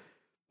more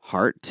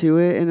heart to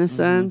it in a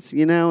sense,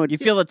 you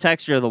feel the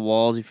texture of the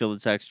walls, you feel the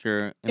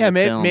texture in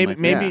the film.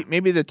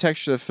 Maybe the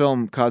texture of the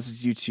film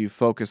causes you to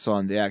focus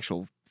on the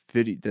actual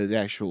video, the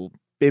actual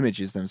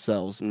images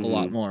themselves a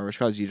lot more, which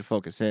causes you to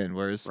focus in.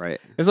 Whereas Right.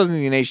 if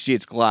something in HD,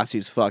 it's glossy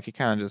as fuck. You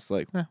kind of just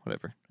like,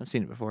 whatever. I've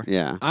seen it before.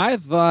 Yeah. I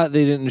thought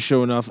they didn't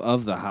show enough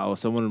of the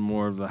house. I wanted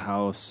more of the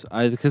house.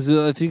 Because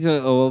I think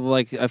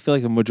I feel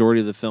like a majority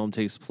of the film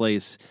takes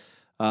place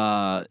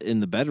in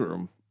the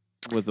bedroom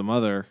with the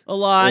mother. A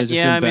lot, just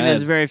yeah. I in mean, there's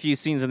bed. very few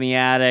scenes in the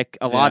attic.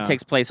 A lot Yeah.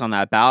 takes place on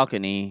that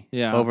balcony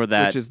over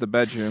that Which is the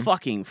bedroom.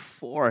 fucking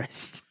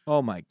forest.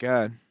 Oh my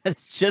god!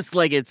 It's just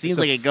like it seems It's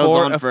like a it goes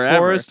on a forever.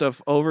 forest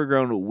of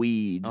overgrown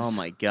weeds. Oh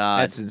my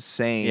god, that's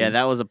insane. Yeah,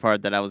 that was a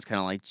part that I was kind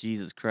of like,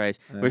 Jesus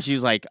Christ. Where she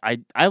was like,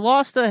 I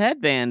lost a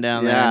headband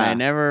down there and I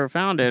never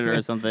found it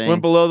or something.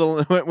 went below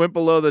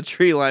the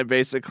tree line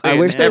basically. I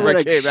wish they never would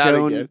have came out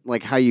shown again.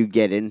 like how you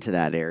get into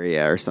that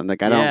area or something.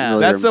 Like, I don't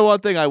really That's the one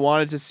thing I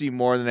wanted to see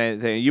more than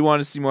anything. You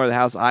wanted to see more of the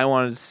house. I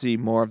wanted to see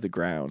more of the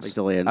grounds. Like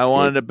the landscape.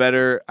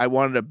 I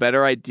wanted a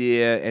better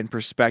idea and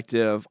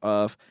perspective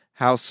of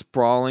how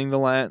sprawling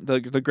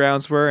the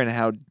grounds were and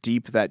how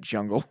deep that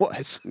jungle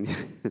was.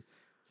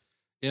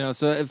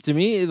 So if to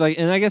me, like,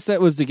 and I guess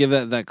that was to give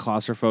that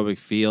claustrophobic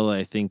feel.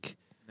 I think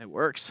it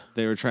works.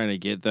 They were trying to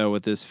get though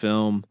with this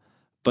film,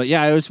 but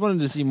yeah, I just wanted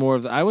to see more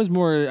of. I was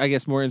more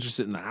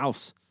interested in the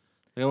house.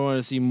 I wanted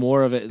to see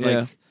more of it.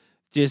 Like,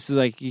 just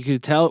like you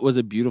could tell it was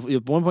a beautiful.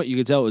 At one point, you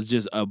could tell it was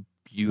just a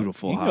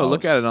beautiful You house. can go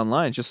look at it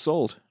online. It just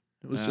sold.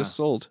 It was just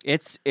sold.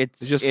 It's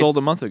just sold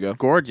a month ago.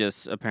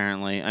 Gorgeous,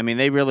 apparently. I mean,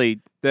 they really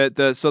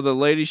so the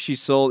lady she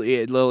sold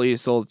Lily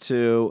sold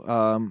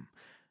to.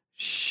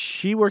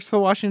 She works for the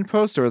Washington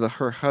Post, or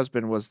her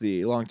husband was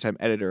the longtime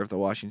editor of the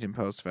Washington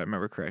Post, if I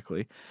remember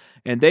correctly,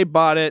 and they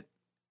bought it,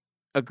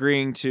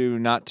 agreeing to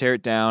not tear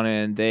it down,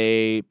 and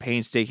they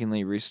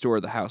painstakingly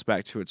restored the house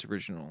back to its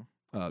original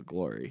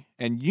glory.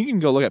 And you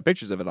can go look at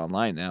pictures of it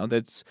online now.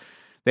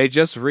 They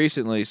just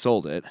recently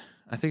sold it.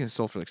 I think it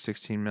sold for like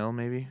 16 mil,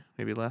 maybe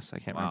less. I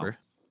can't remember.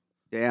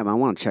 Damn, I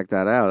want to check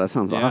that out. That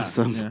sounds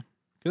awesome. Yeah.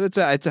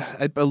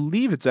 I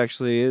believe it's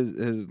actually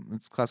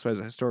it's classified as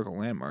a historical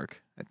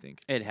landmark. I think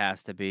it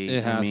has to be.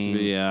 It has to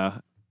be. Yeah,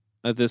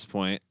 at this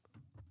point.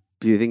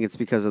 Do you think it's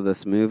because of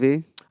this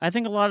movie? I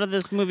think a lot of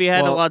this movie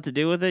had a lot to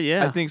do with it.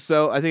 Yeah, I think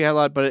so. I think it had a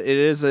lot, but it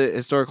is a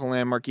historical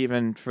landmark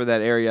even for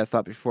that area. I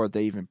thought before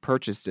they even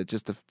purchased it,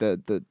 just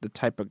the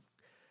type of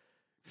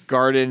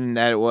garden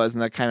that it was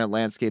and that kind of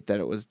landscape that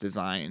it was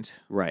designed.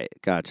 Right,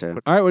 gotcha.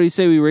 All right, what do you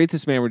say we rate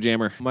this Mammer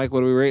Jammer? Mike,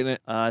 what are we rating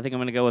it? I think I'm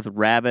going to go with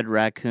rabid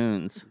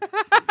raccoons.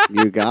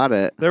 You got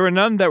it. There were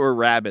none that were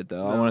rabid,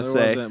 though. I want to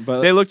there say wasn't,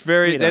 but they looked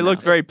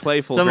very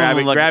playful, Some of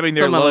them grabbing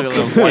their some of them loaves look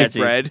a of little white sketchy.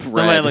 bread.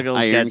 Somebody look a little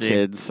Iron sketchy.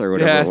 Kids or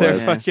whatever Yeah, it they're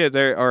was. fucking.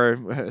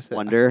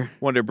 Or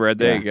Wonder Bread.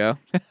 There you go.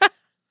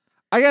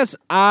 I guess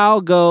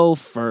I'll go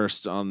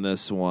first on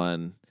this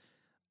one.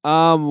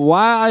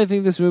 Why I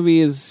think this movie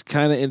is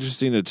kind of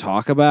interesting to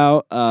talk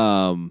about.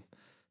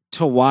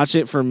 To watch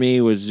it for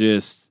me was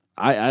just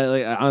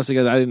I honestly,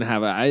 guys, I didn't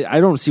have I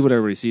don't see what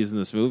everybody sees in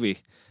this movie.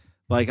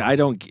 Like, I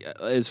don't,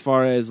 as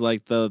far as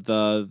like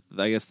the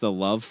I guess the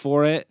love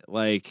for it.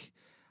 Like,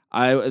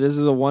 this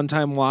is a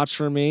one-time watch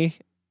for me.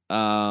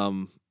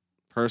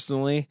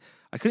 Personally,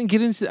 I couldn't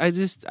get into. I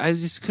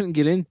just couldn't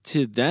get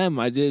into them.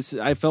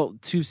 I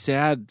felt too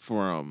sad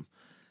for them.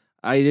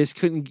 I just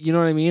couldn't. You know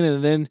what I mean?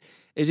 And then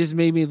it just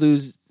made me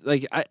lose.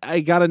 Like,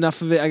 I got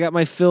enough of it. I got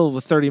my fill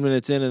with 30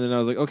 minutes in, and then I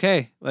was like,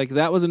 okay, like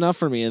that was enough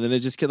for me. And then it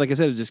just kept, like I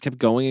said, it just kept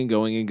going and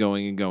going and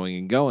going and going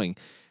and going.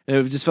 And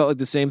it just felt like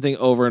the same thing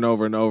over and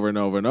over and over and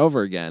over and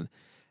over again.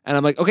 And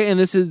I'm like, okay, and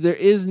there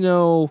is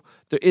no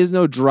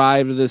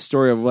drive to this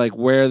story of like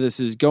where this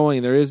is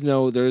going. There is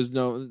no,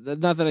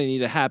 not that I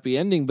need a happy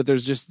ending, but there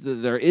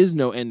is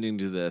no ending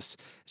to this.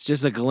 It's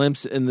just a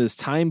glimpse in this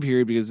time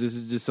period because this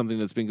is just something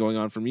that's been going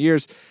on for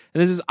years.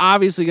 And this is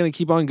obviously going to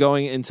keep on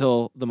going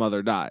until the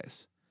mother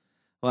dies.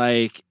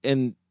 Like,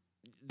 and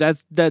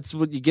that's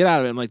what you get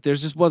out of it. I'm like, there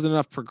just wasn't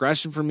enough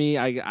progression for me.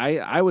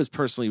 I was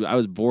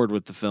bored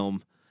with the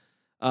film.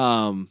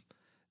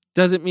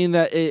 Doesn't mean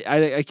that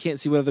I can't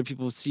see what other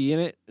people see in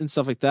it and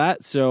stuff like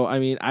that. So, I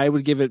mean,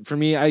 I'd give it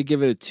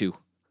a 2.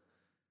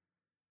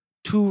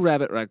 2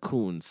 rabbit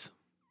raccoons.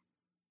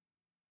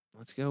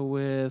 Let's go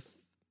with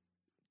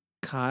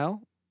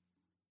Kyle.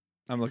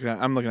 I'm looking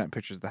at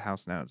pictures of the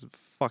house now. It's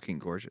fucking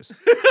gorgeous.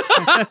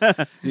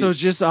 So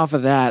just off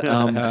of that,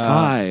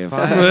 5.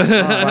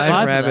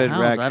 Five rabbit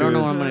raccoons. I don't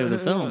know how many of the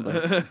film,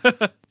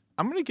 but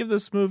I'm gonna give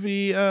this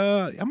movie.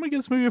 A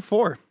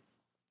 4.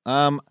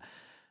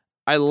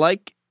 I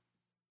like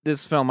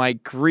this film. I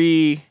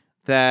agree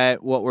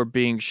that what we're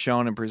being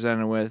shown and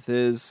presented with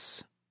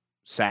is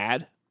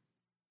sad.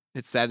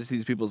 It's sad to see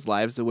these people's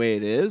lives the way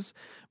it is,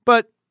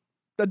 but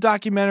the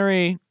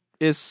documentary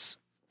is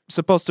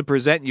supposed to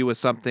present you with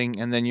something,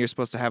 and then you're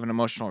supposed to have an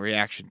emotional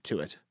reaction to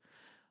it.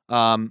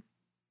 Not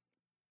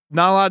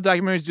a lot of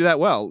documentaries do that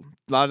well.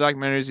 A lot of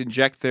documentaries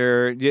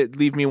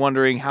leave me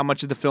wondering how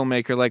much of the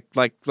filmmaker, like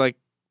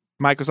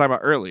Mike was talking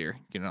about earlier,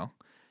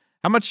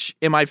 how much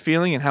am I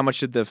feeling and how much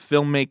did the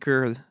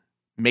filmmaker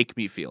make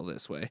me feel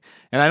this way?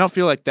 And I don't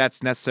feel like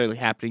that's necessarily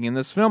happening in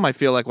this film. I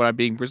feel like what I'm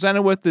being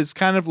presented with is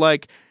kind of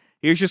like,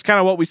 here's just kind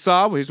of what we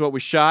saw. Here's what we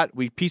shot.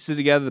 We pieced it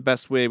together the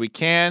best way we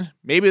can.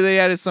 Maybe they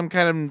added some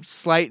kind of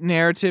slight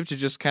narrative to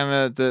just kind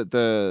of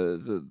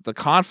the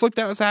conflict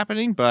that was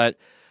happening. But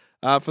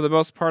for the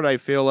most part, I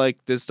feel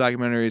like this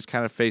documentary is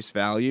kind of face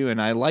value,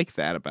 and I like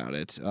that about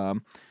it.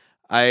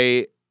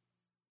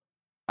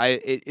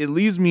 It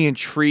leaves me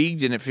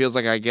intrigued, and it feels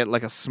like I get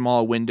like a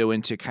small window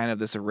into kind of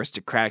this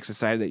aristocratic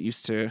society that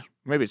used to,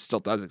 maybe it still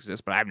does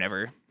exist, but I've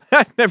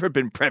never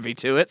been privy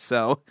to it.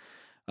 So,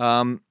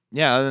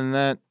 yeah, other than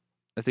that,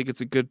 I think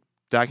it's a good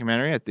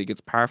documentary. I think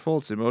it's powerful,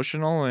 it's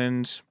emotional,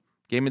 and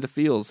gave me the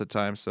feels at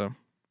times. So,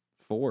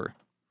 4.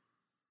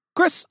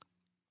 Chris?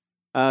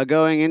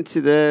 Going into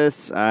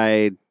this,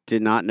 I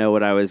did not know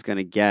what I was going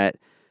to get.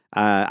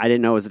 I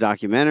didn't know it was a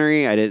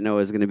documentary. I didn't know it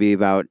was going to be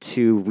about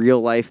 2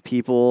 real life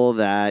people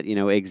that,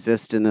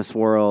 exist in this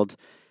world.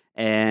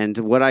 And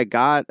what I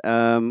got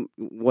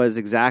was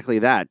exactly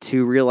that.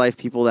 2 real life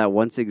people that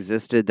once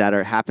existed that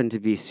happened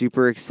to be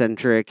super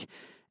eccentric.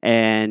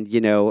 And,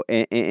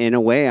 in a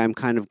way, I'm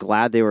kind of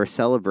glad they were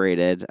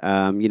celebrated.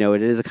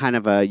 It is a kind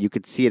of you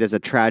could see it as a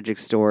tragic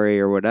story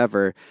or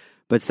whatever.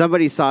 But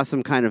somebody saw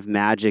some kind of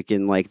magic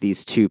in like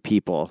these 2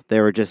 people. They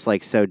were just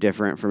like so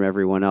different from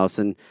everyone else.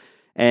 And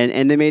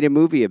they made a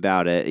movie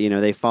about it.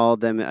 They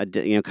followed them,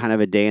 kind of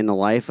a day in the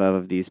life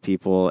of these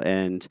people.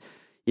 And,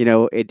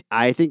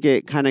 I think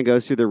it kind of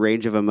goes through the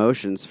range of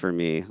emotions for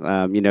me.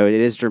 It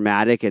is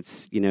dramatic.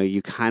 It's,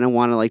 you kind of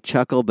want to like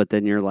chuckle, but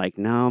then you're like,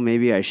 no,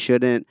 maybe I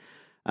shouldn't.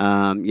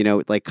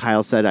 Like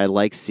Kyle said, I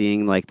like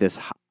seeing like this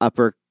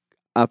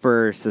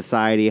upper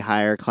society,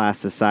 higher class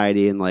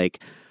society, and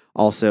like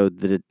also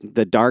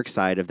the dark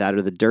side of that,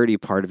 or the dirty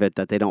part of it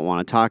that they don't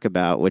want to talk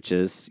about, which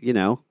is,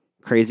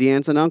 crazy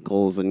aunts and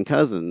uncles and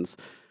cousins.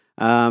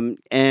 It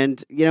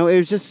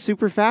was just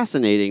super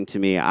fascinating to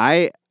me.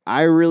 I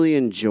really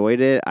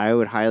enjoyed it. I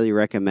would highly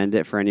recommend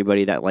it for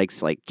anybody that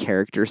likes like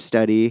character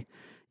study,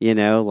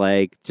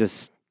 like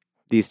just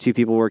these 2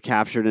 people were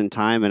captured in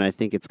time. And I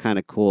think it's kind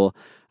of cool.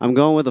 I'm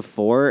going with a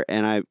 4,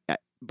 and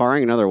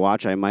barring another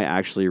watch, I might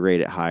actually rate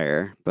it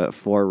higher, but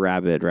 4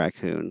 rabid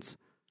raccoons.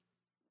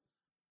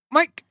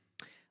 Mike?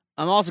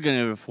 I'm also going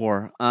to give it a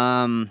 4.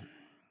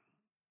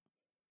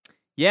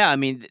 Yeah, I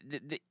mean,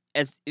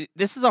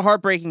 this is a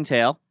heartbreaking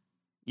tale,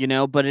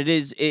 but it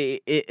is.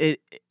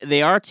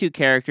 They are 2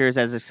 characters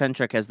as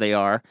eccentric as they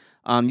are.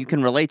 You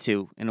can relate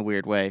to in a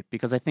weird way,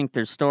 because I think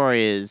their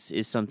story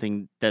is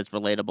something that's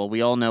relatable.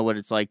 We all know what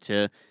it's like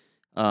to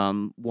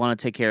want to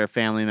take care of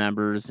family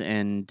members,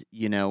 and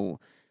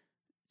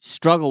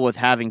struggle with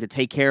having to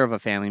take care of a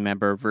family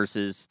member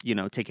versus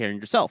take care of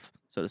yourself,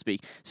 so to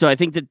speak. So I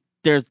think that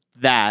there's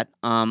that.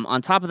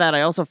 On top of that,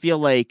 I also feel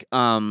like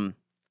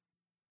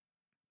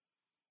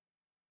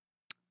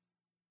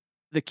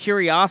the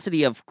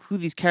curiosity of who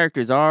these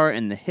characters are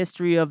and the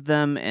history of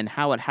them and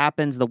how it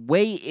happens, the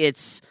way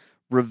it's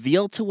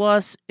revealed to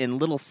us in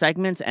little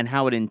segments and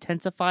how it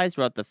intensifies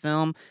throughout the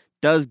film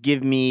does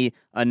give me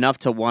enough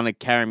to want to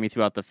carry me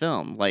throughout the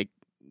film. Like,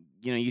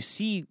 you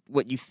see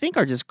what you think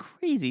are just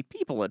crazy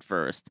people at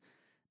first,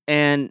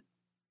 and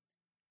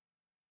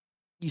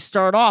you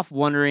start off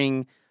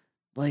wondering,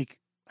 like,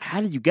 how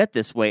did you get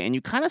this way? And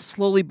you kind of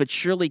slowly but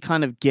surely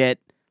kind of get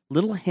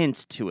little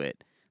hints to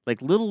it,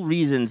 like little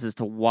reasons as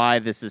to why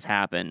this has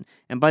happened.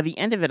 And by the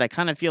end of it, I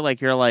kind of feel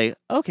like you're like,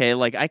 okay,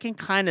 like I can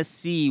kind of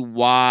see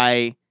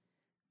why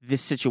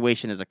this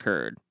situation has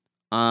occurred.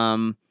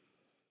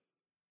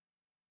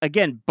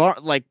 Again,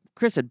 like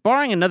Chris said,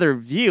 barring another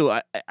view,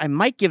 I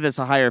might give this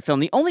a higher film.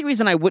 The only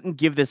reason I wouldn't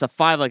give this a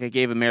 5 like I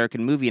gave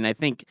American Movie, and I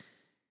think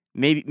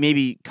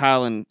maybe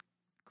Kyle and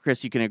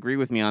Chris, you can agree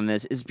with me on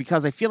this, is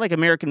because I feel like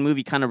American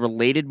Movie kind of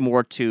related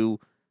more to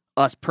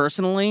us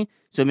personally,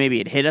 so maybe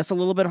it hit us a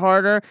little bit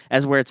harder,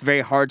 as where it's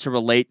very hard to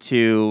relate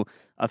to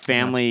a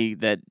family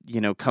that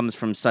comes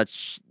from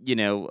such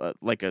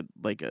like a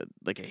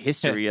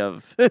history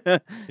of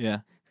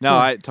yeah. No,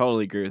 I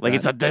totally agree with that. Like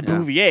it's a the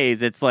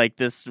Bouviers. It's like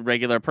this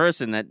regular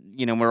person that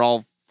we're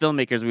all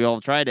filmmakers. We all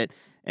tried it,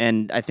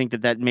 and I think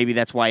that maybe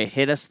that's why it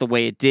hit us the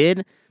way it did.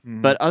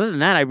 Mm-hmm. But other than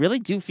that, I really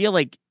do feel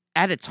like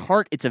at its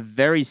heart, it's a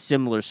very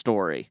similar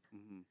story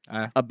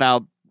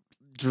about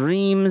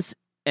dreams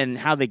and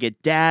how they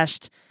get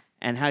dashed,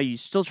 and how you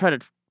still try to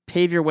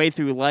pave your way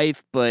through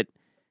life, but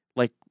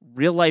like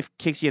real life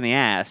kicks you in the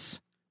ass.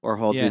 Or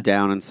holds you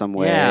down in some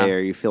way, or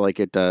you feel like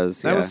it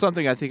does. That was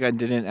something I think I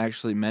didn't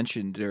actually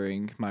mention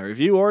during my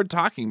review or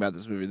talking about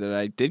this movie that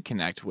I did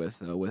connect with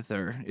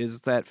her,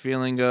 is that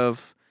feeling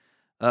of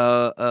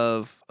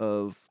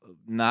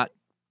not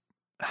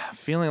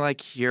feeling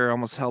like you're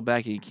almost held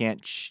back and you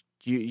can't.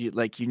 You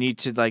like you need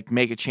to like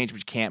make a change, but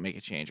you can't make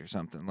a change or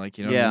something. Like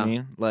what I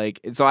mean? Like,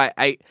 and so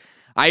I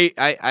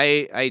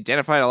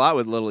identified a lot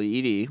with Little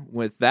Edie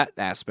with that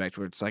aspect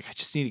where it's like, I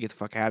just need to get the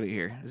fuck out of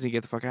here. I just need to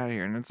get the fuck out of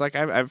here. And it's like,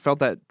 I've felt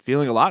that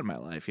feeling a lot in my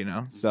life,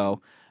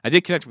 So I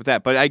did connect with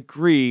that. But I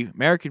agree,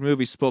 American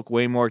Movie spoke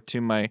way more to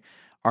my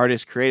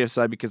artist creative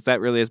side, because that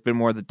really has been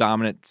more the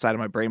dominant side of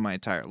my brain my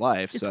entire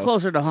life. It's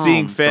closer to home.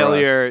 Seeing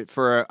failure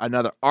for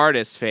another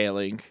artist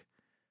failing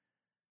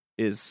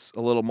is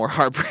a little more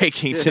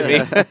heartbreaking to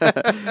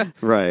me.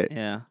 Right.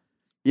 Yeah.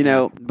 You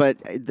know, but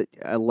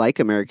like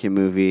American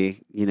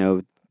movie, you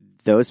know,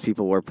 those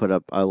people were put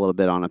up a little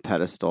bit on a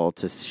pedestal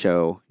to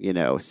show, you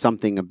know,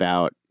 something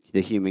about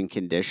the human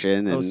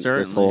condition and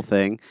this whole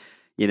thing.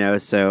 You know,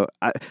 so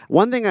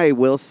one thing I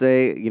will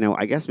say, you know,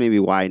 I guess maybe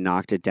why I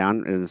knocked it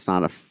down and it's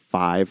not a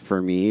 5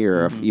 for me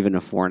or even a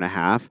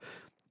 4.5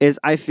 is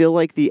I feel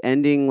like the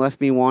ending left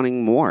me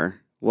wanting more.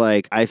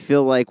 Like, I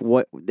feel like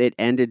it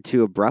ended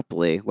too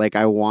abruptly. Like,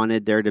 I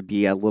wanted there to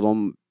be a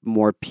little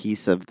more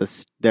piece of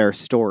their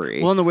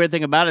story. Well, and the weird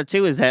thing about it,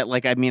 too, is that,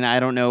 like, I mean, I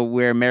don't know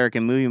where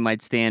American movie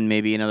might stand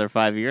maybe another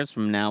 5 years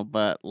from now,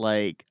 but,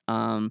 like,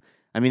 I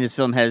mean, this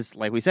film has,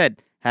 like we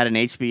said, had an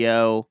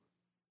HBO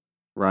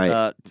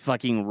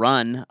fucking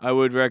run. I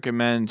would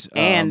recommend...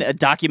 and a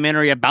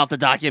documentary about the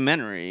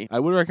documentary. I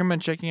would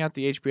recommend checking out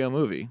the HBO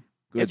movie.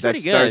 It's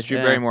pretty good. That stars Drew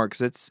Barrymore,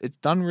 because it's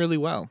done really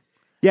well.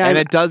 Yeah, and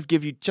it does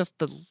give you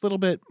just a little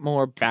bit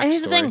more backstory. And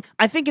here's the thing.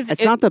 I think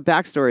it's not the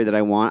backstory that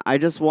I want. I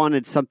just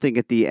wanted something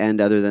at the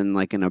end other than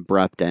like an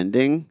abrupt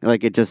ending.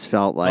 Like it just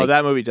felt like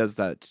that movie does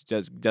that.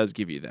 Does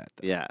give you that.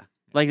 Though. Yeah.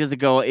 Like does it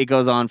go? It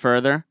goes on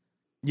further.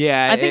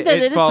 Yeah, I think that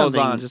it follows is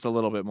on just a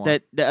little bit more.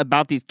 That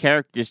about these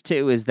characters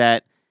too is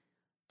that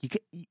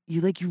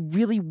you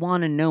really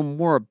want to know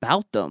more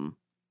about them.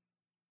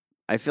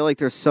 I feel like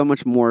there's so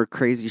much more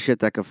crazy shit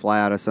that could fly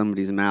out of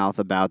somebody's mouth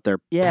about their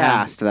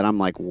past that I'm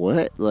like,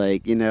 what?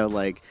 Like, you know,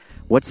 like,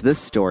 what's this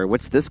story?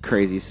 What's this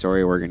crazy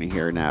story we're going to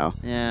hear now?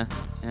 Yeah.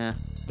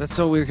 That's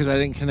so weird because I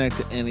didn't connect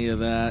to any of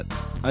that.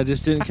 I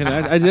just didn't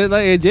connect. I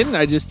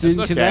just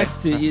didn't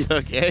connect to you.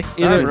 Okay.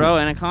 Sorry, bro.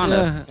 Anaconda.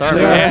 Yeah. Sorry,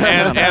 bro.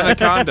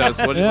 Anacondas.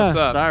 What's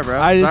up? Sorry,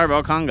 bro. Sorry,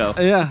 bro. Congo.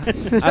 Yeah.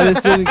 I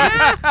just didn't.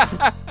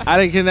 I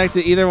didn't connect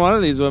to either one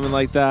of these women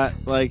like that.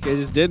 Like, I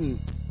just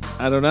didn't.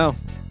 I don't know.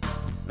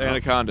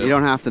 Anacondas. You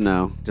don't have to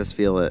know. Just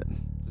feel it.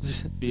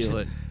 Just feel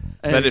it.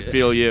 Let it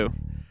feel you.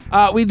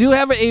 We do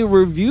have a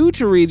review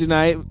to read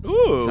tonight.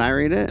 Ooh. Can I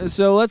read it?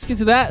 So let's get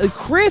to that.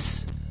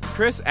 Chris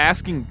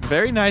asking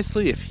very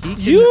nicely if he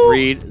can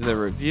read the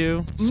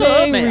review.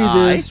 May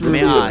read this.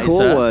 This is a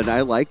cool one.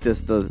 I like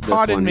this. This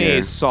Pardon one me,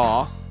 here.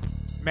 Saw.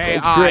 May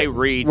It's I great.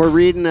 read? We're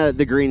reading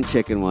the green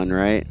chicken one,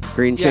 right?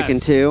 Green chicken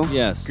 2?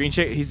 Yes. Green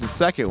chicken. He's the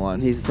second one.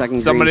 He's the second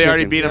Somebody green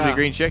already chicken. beat him Yeah. to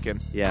green chicken.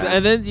 Yeah.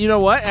 And then, you know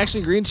what?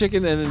 Actually, green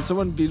chicken, and then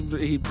someone,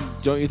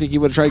 don't you think he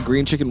would have tried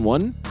green chicken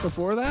 1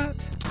 before that?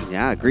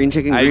 Yeah, green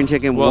chicken 1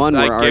 were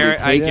already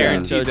taken. I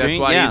guarantee that's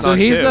why he's So on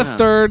he's two. the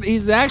third.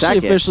 He's actually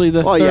Second. officially the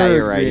Oh, third. yeah,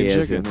 you're right. green He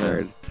is chicken. the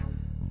third.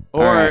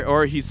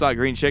 Or he saw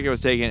green chicken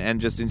was taken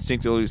and just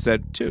instinctively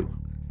said 2.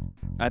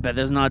 I bet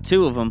there's not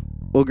 2 of them.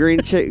 Well,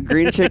 Green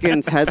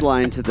Chicken's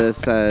headline to this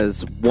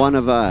says "One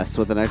of Us"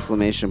 with an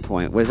exclamation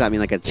point. What does that mean?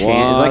 Like a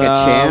chant? Is it like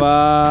a chant?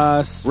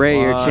 Us.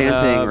 Ray, you're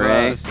chanting,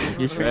 Ray.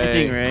 You're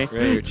chanting, Ray.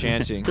 Ray, you're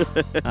chanting.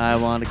 I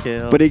want to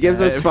kill. But he gives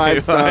us 5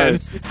 everyone.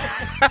 stars.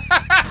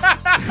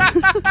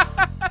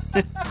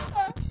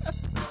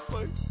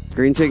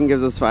 Green Chicken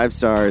gives us 5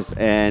 stars,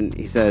 and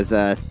he says,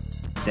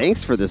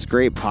 "Thanks for this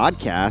great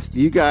podcast.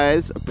 You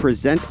guys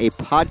present a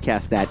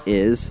podcast that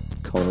is,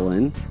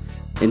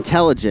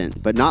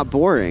 intelligent but not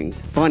boring,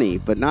 funny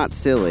but not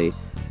silly,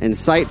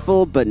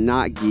 insightful but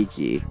not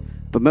geeky,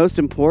 but most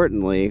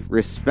importantly,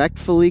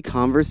 respectfully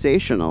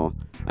conversational.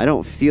 I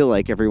don't feel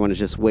like everyone is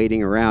just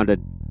waiting around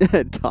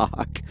to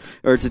talk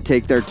or to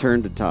take their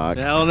turn to talk."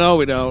 Hell no,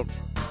 we don't.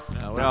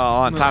 No, we're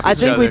all on top of I each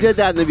think we other. did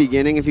that in the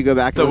beginning. If you go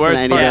back The and listen worst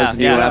to any of part- those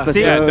new yeah. episodes,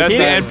 See, That's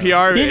the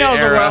NPR He knows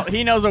era. a world.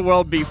 He knows a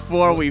world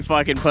before we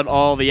fucking put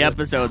all the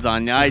episodes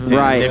on iTunes.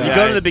 Right. If you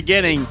go to the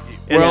beginning,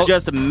 it's World-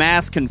 just a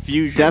mass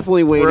confusion.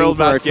 definitely We're waiting all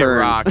for our about to get turn.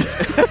 rocked.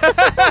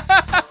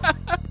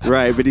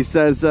 Right, but he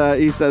says,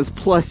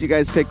 plus you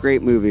guys pick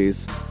great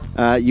movies.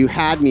 You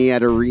had me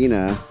at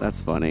Arena.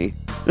 That's funny.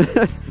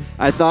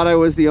 I thought I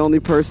was the only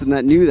person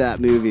that knew that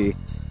movie.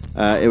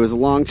 It was a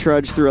long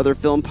trudge through other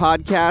film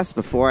podcasts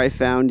before I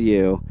found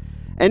you.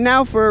 And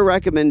now for a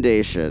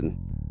recommendation.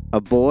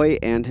 A Boy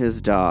and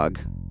His Dog.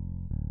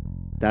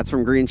 That's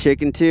from Green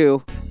Chicken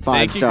 2. 5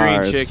 Thank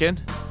stars. you, Green Chicken.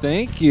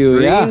 Thank you.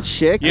 Green Yeah.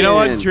 Chicken. You know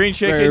what, Green Great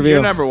Chicken? review.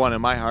 You're number 1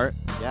 in my heart.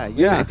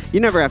 Yeah, you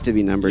never have to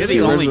be number You're 2.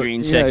 the only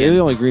green Yeah, chicken. you're the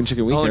only green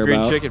chicken we Only care Green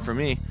about. Chicken for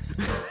me.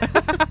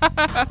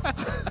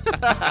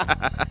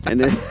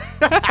 And it,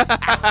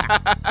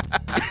 that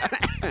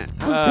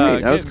was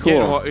great. That was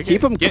cool.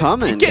 Keep them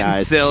coming, getting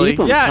guys. silly.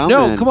 Keep 'em Yeah, coming.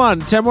 no, come on,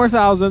 10 more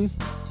thousand.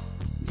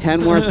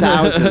 10 more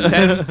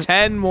thousand.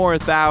 10 more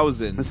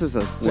thousand. This is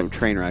a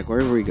train wreck. Where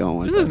are we going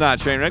with This is not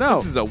a train wreck. No.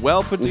 This is a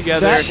well put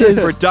together That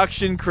is-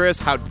 production, Chris.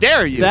 How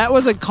dare you? That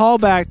was a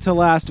callback to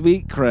last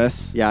week,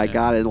 Chris. Yeah, I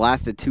got it. It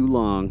lasted too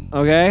long.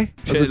 Okay,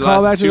 it was a It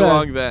callback lasted to too that.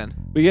 long then.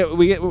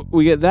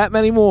 We get that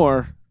many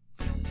more,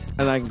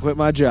 and I can quit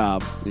my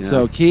job. Yeah.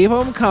 So keep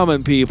them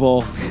coming,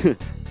 people.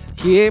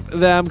 Keep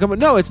them coming.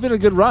 No, it's been a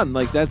good run.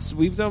 Like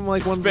we've done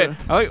like one.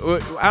 I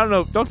don't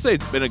know. Don't say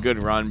it's been a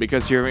good run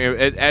because to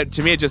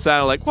me it just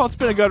sounded like, well, it's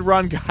been a good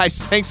run, guys.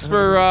 Thanks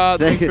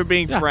for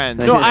being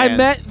friends. No, I And-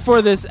 meant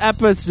for this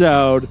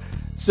episode.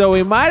 So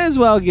we might as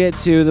well get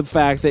to the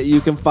fact that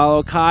you can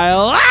follow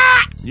Kyle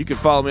You can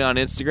follow me on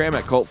Instagram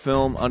at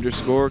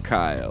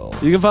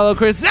cultfilm_Kyle. You can follow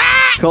Chris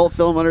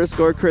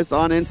cultfilm_Chris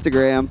on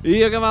Instagram.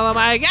 You can follow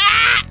Mike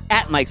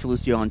at Mike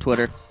Salustio on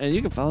Twitter. And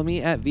you can follow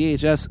me at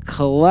VHS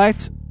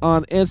Collect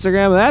on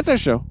Instagram. And that's our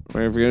show.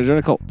 Whenever you're going to join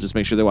a cult, just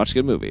make sure they watch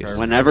good movies.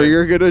 Whenever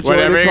you're going to join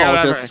a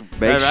cult, just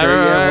make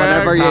sure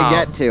whenever you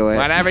get to it.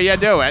 Whenever you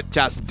do it,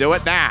 just do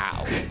it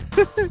now.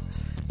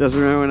 Just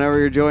remember, whenever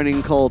you're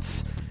joining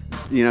cults,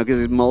 because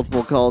there's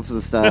multiple cults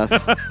and stuff,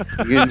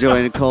 you can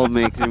join a cult,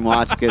 make them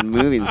watch good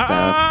movie and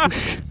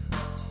stuff.